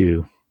plan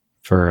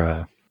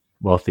for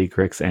Wealthy,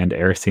 Grix, and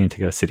Erisine to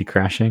go city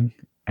crashing,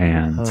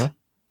 and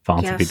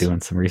Vaughn to be Yes.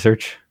 doing some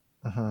research,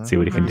 see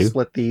what he can do?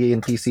 Split the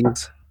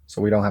NPCs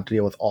so we don't have to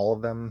deal with all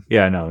of them.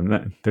 Yeah,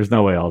 no, there's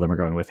no way all of them are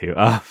going with you.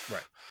 Right.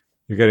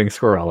 You're getting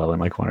Squirrello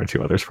and like one or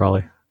two others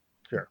probably.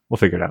 Sure. We'll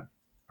figure it out.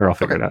 Or I'll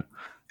figure it out.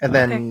 And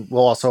then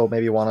we'll also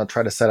maybe want to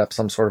try to set up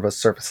some sort of a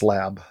surface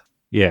lab.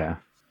 Yeah.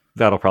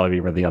 That'll probably be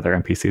where the other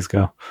NPCs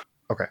go.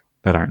 Okay.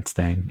 That aren't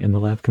staying in the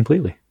lab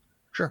completely.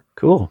 Sure.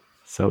 Cool.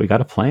 So we got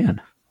a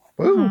plan.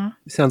 Woo! Mhm.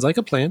 Sounds like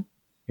a plan.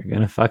 You're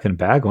going to fucking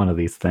bag one of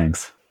these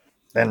things.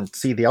 Then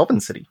see the Elven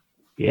City.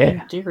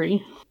 Yeah. In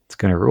theory. It's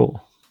going to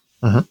rule.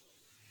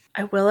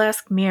 I will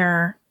ask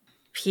Mir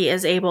if he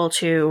is able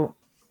to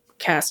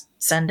cast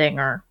sending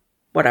or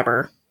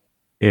whatever.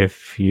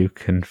 If you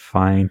can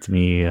find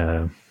me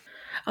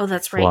Oh,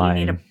 that's right.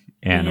 flying you need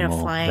a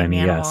animal, flying then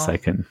yes, animal. I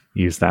can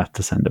use that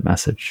to send a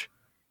message.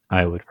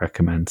 I would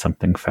recommend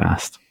something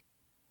fast.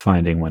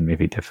 Finding one may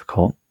be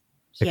difficult.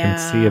 I can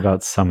see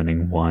about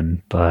summoning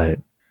one, but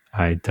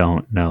I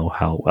don't know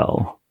how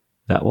well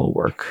that will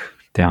work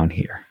down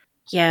here.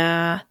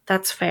 Yeah,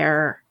 that's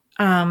fair.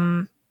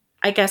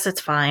 I guess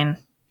it's fine.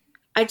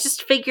 I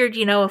just figured,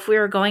 if we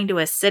were going to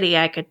a city,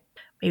 I could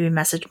maybe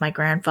message my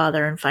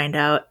grandfather and find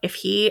out if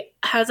he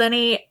has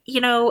any,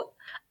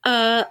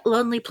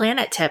 Lonely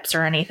Planet tips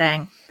or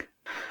anything.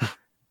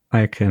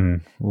 I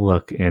can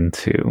look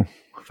into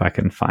if I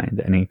can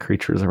find any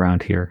creatures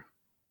around here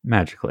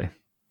magically,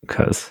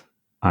 because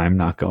I'm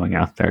not going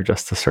out there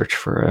just to search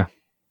for a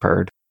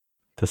bird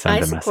to send a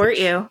message. I support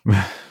you.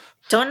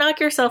 Don't knock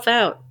yourself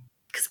out,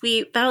 because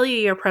we value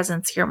your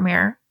presence here,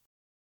 Mir.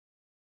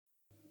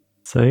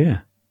 So yeah,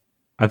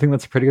 I think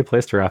that's a pretty good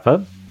place to wrap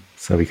up,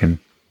 so we can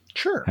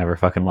have our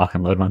fucking lock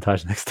and load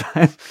montage next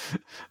time.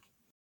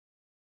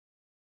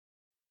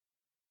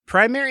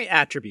 Primary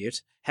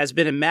Attribute has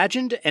been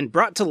imagined and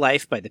brought to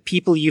life by the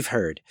people you've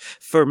heard.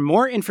 For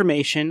more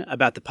information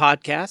about the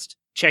podcast,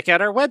 check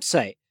out our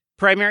website,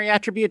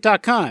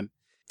 primaryattribute.com.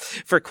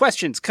 For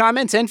questions,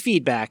 comments, and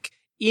feedback,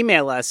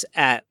 email us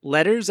at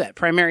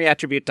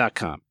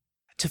letters@primaryattribute.com.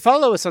 To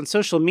follow us on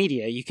social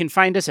media, you can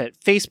find us at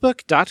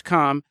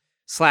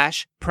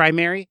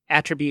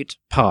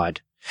facebook.com/primaryattributepod,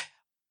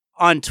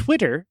 on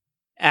Twitter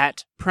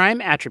at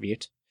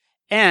primeattribute,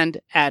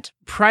 and at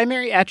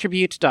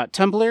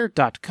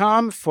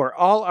primaryattribute.tumblr.com for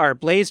all our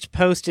blazed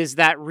posts. Is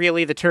that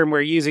really the term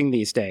we're using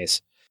these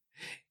days?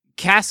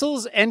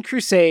 Castles and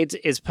Crusades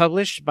is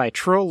published by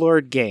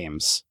Trollord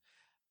Games.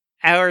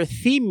 Our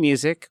theme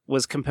music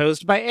was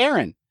composed by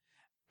Aaron.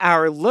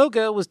 Our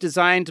logo was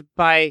designed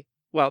by,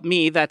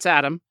 me, that's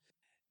Adam.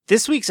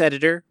 This week's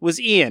editor was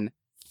Ian.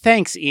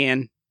 Thanks,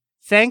 Ian.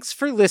 Thanks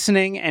for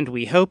listening, and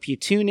we hope you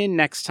tune in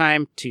next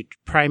time to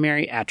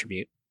Primary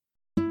Attribute.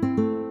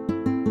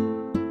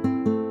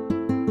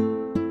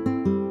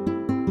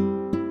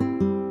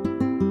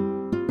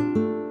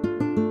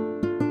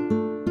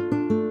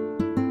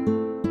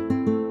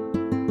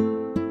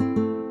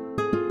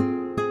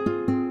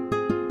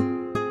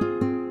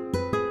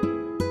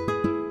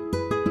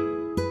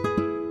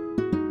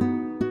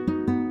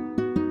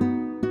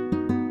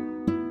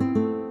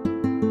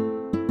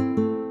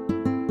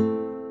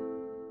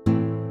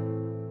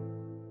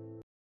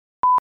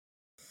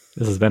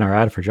 This has been our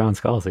ad for John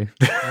Scalzi.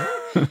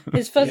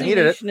 His Fuzzy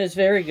Nation is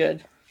very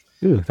good.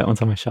 Ooh, that one's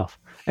on my shelf.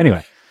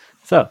 Anyway,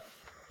 so.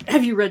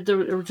 Have you read the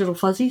original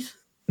Fuzzies?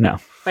 No.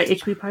 By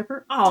H.B.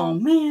 Piper? Oh,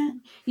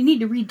 man. You need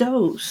to read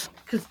those,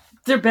 because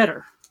they're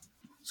better.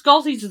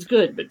 Scalzi's is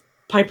good, but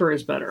Piper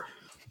is better.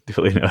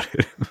 Duly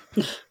noted.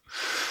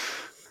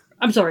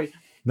 I'm sorry.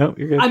 No,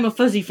 you're good. I'm a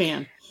Fuzzy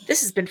fan. This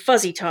has been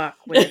Fuzzy Talk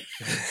with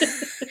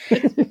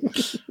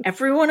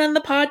everyone on the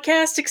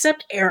podcast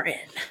except Aaron.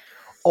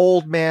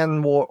 Old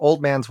Man's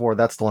War.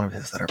 That's the one of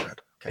his that I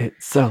read. Okay.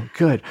 It's so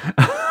good.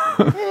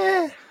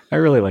 I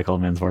really like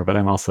Old Man's War, but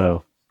I'm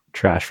also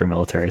trash for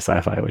military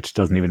sci-fi, which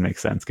doesn't even make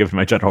sense given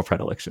my general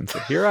predilection. So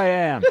here I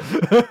am.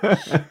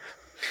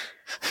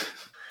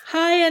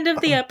 Hi, end of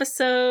the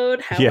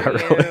episode. How are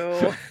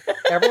really. you?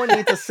 Everyone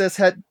needs a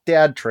cishet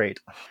dad trait.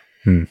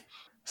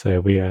 So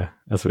we, as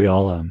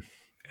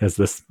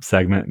this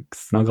segment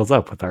snuggles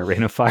up with our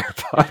Rain of Fire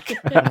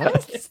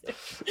podcast.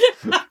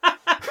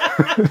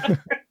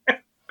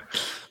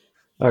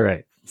 All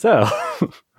right. So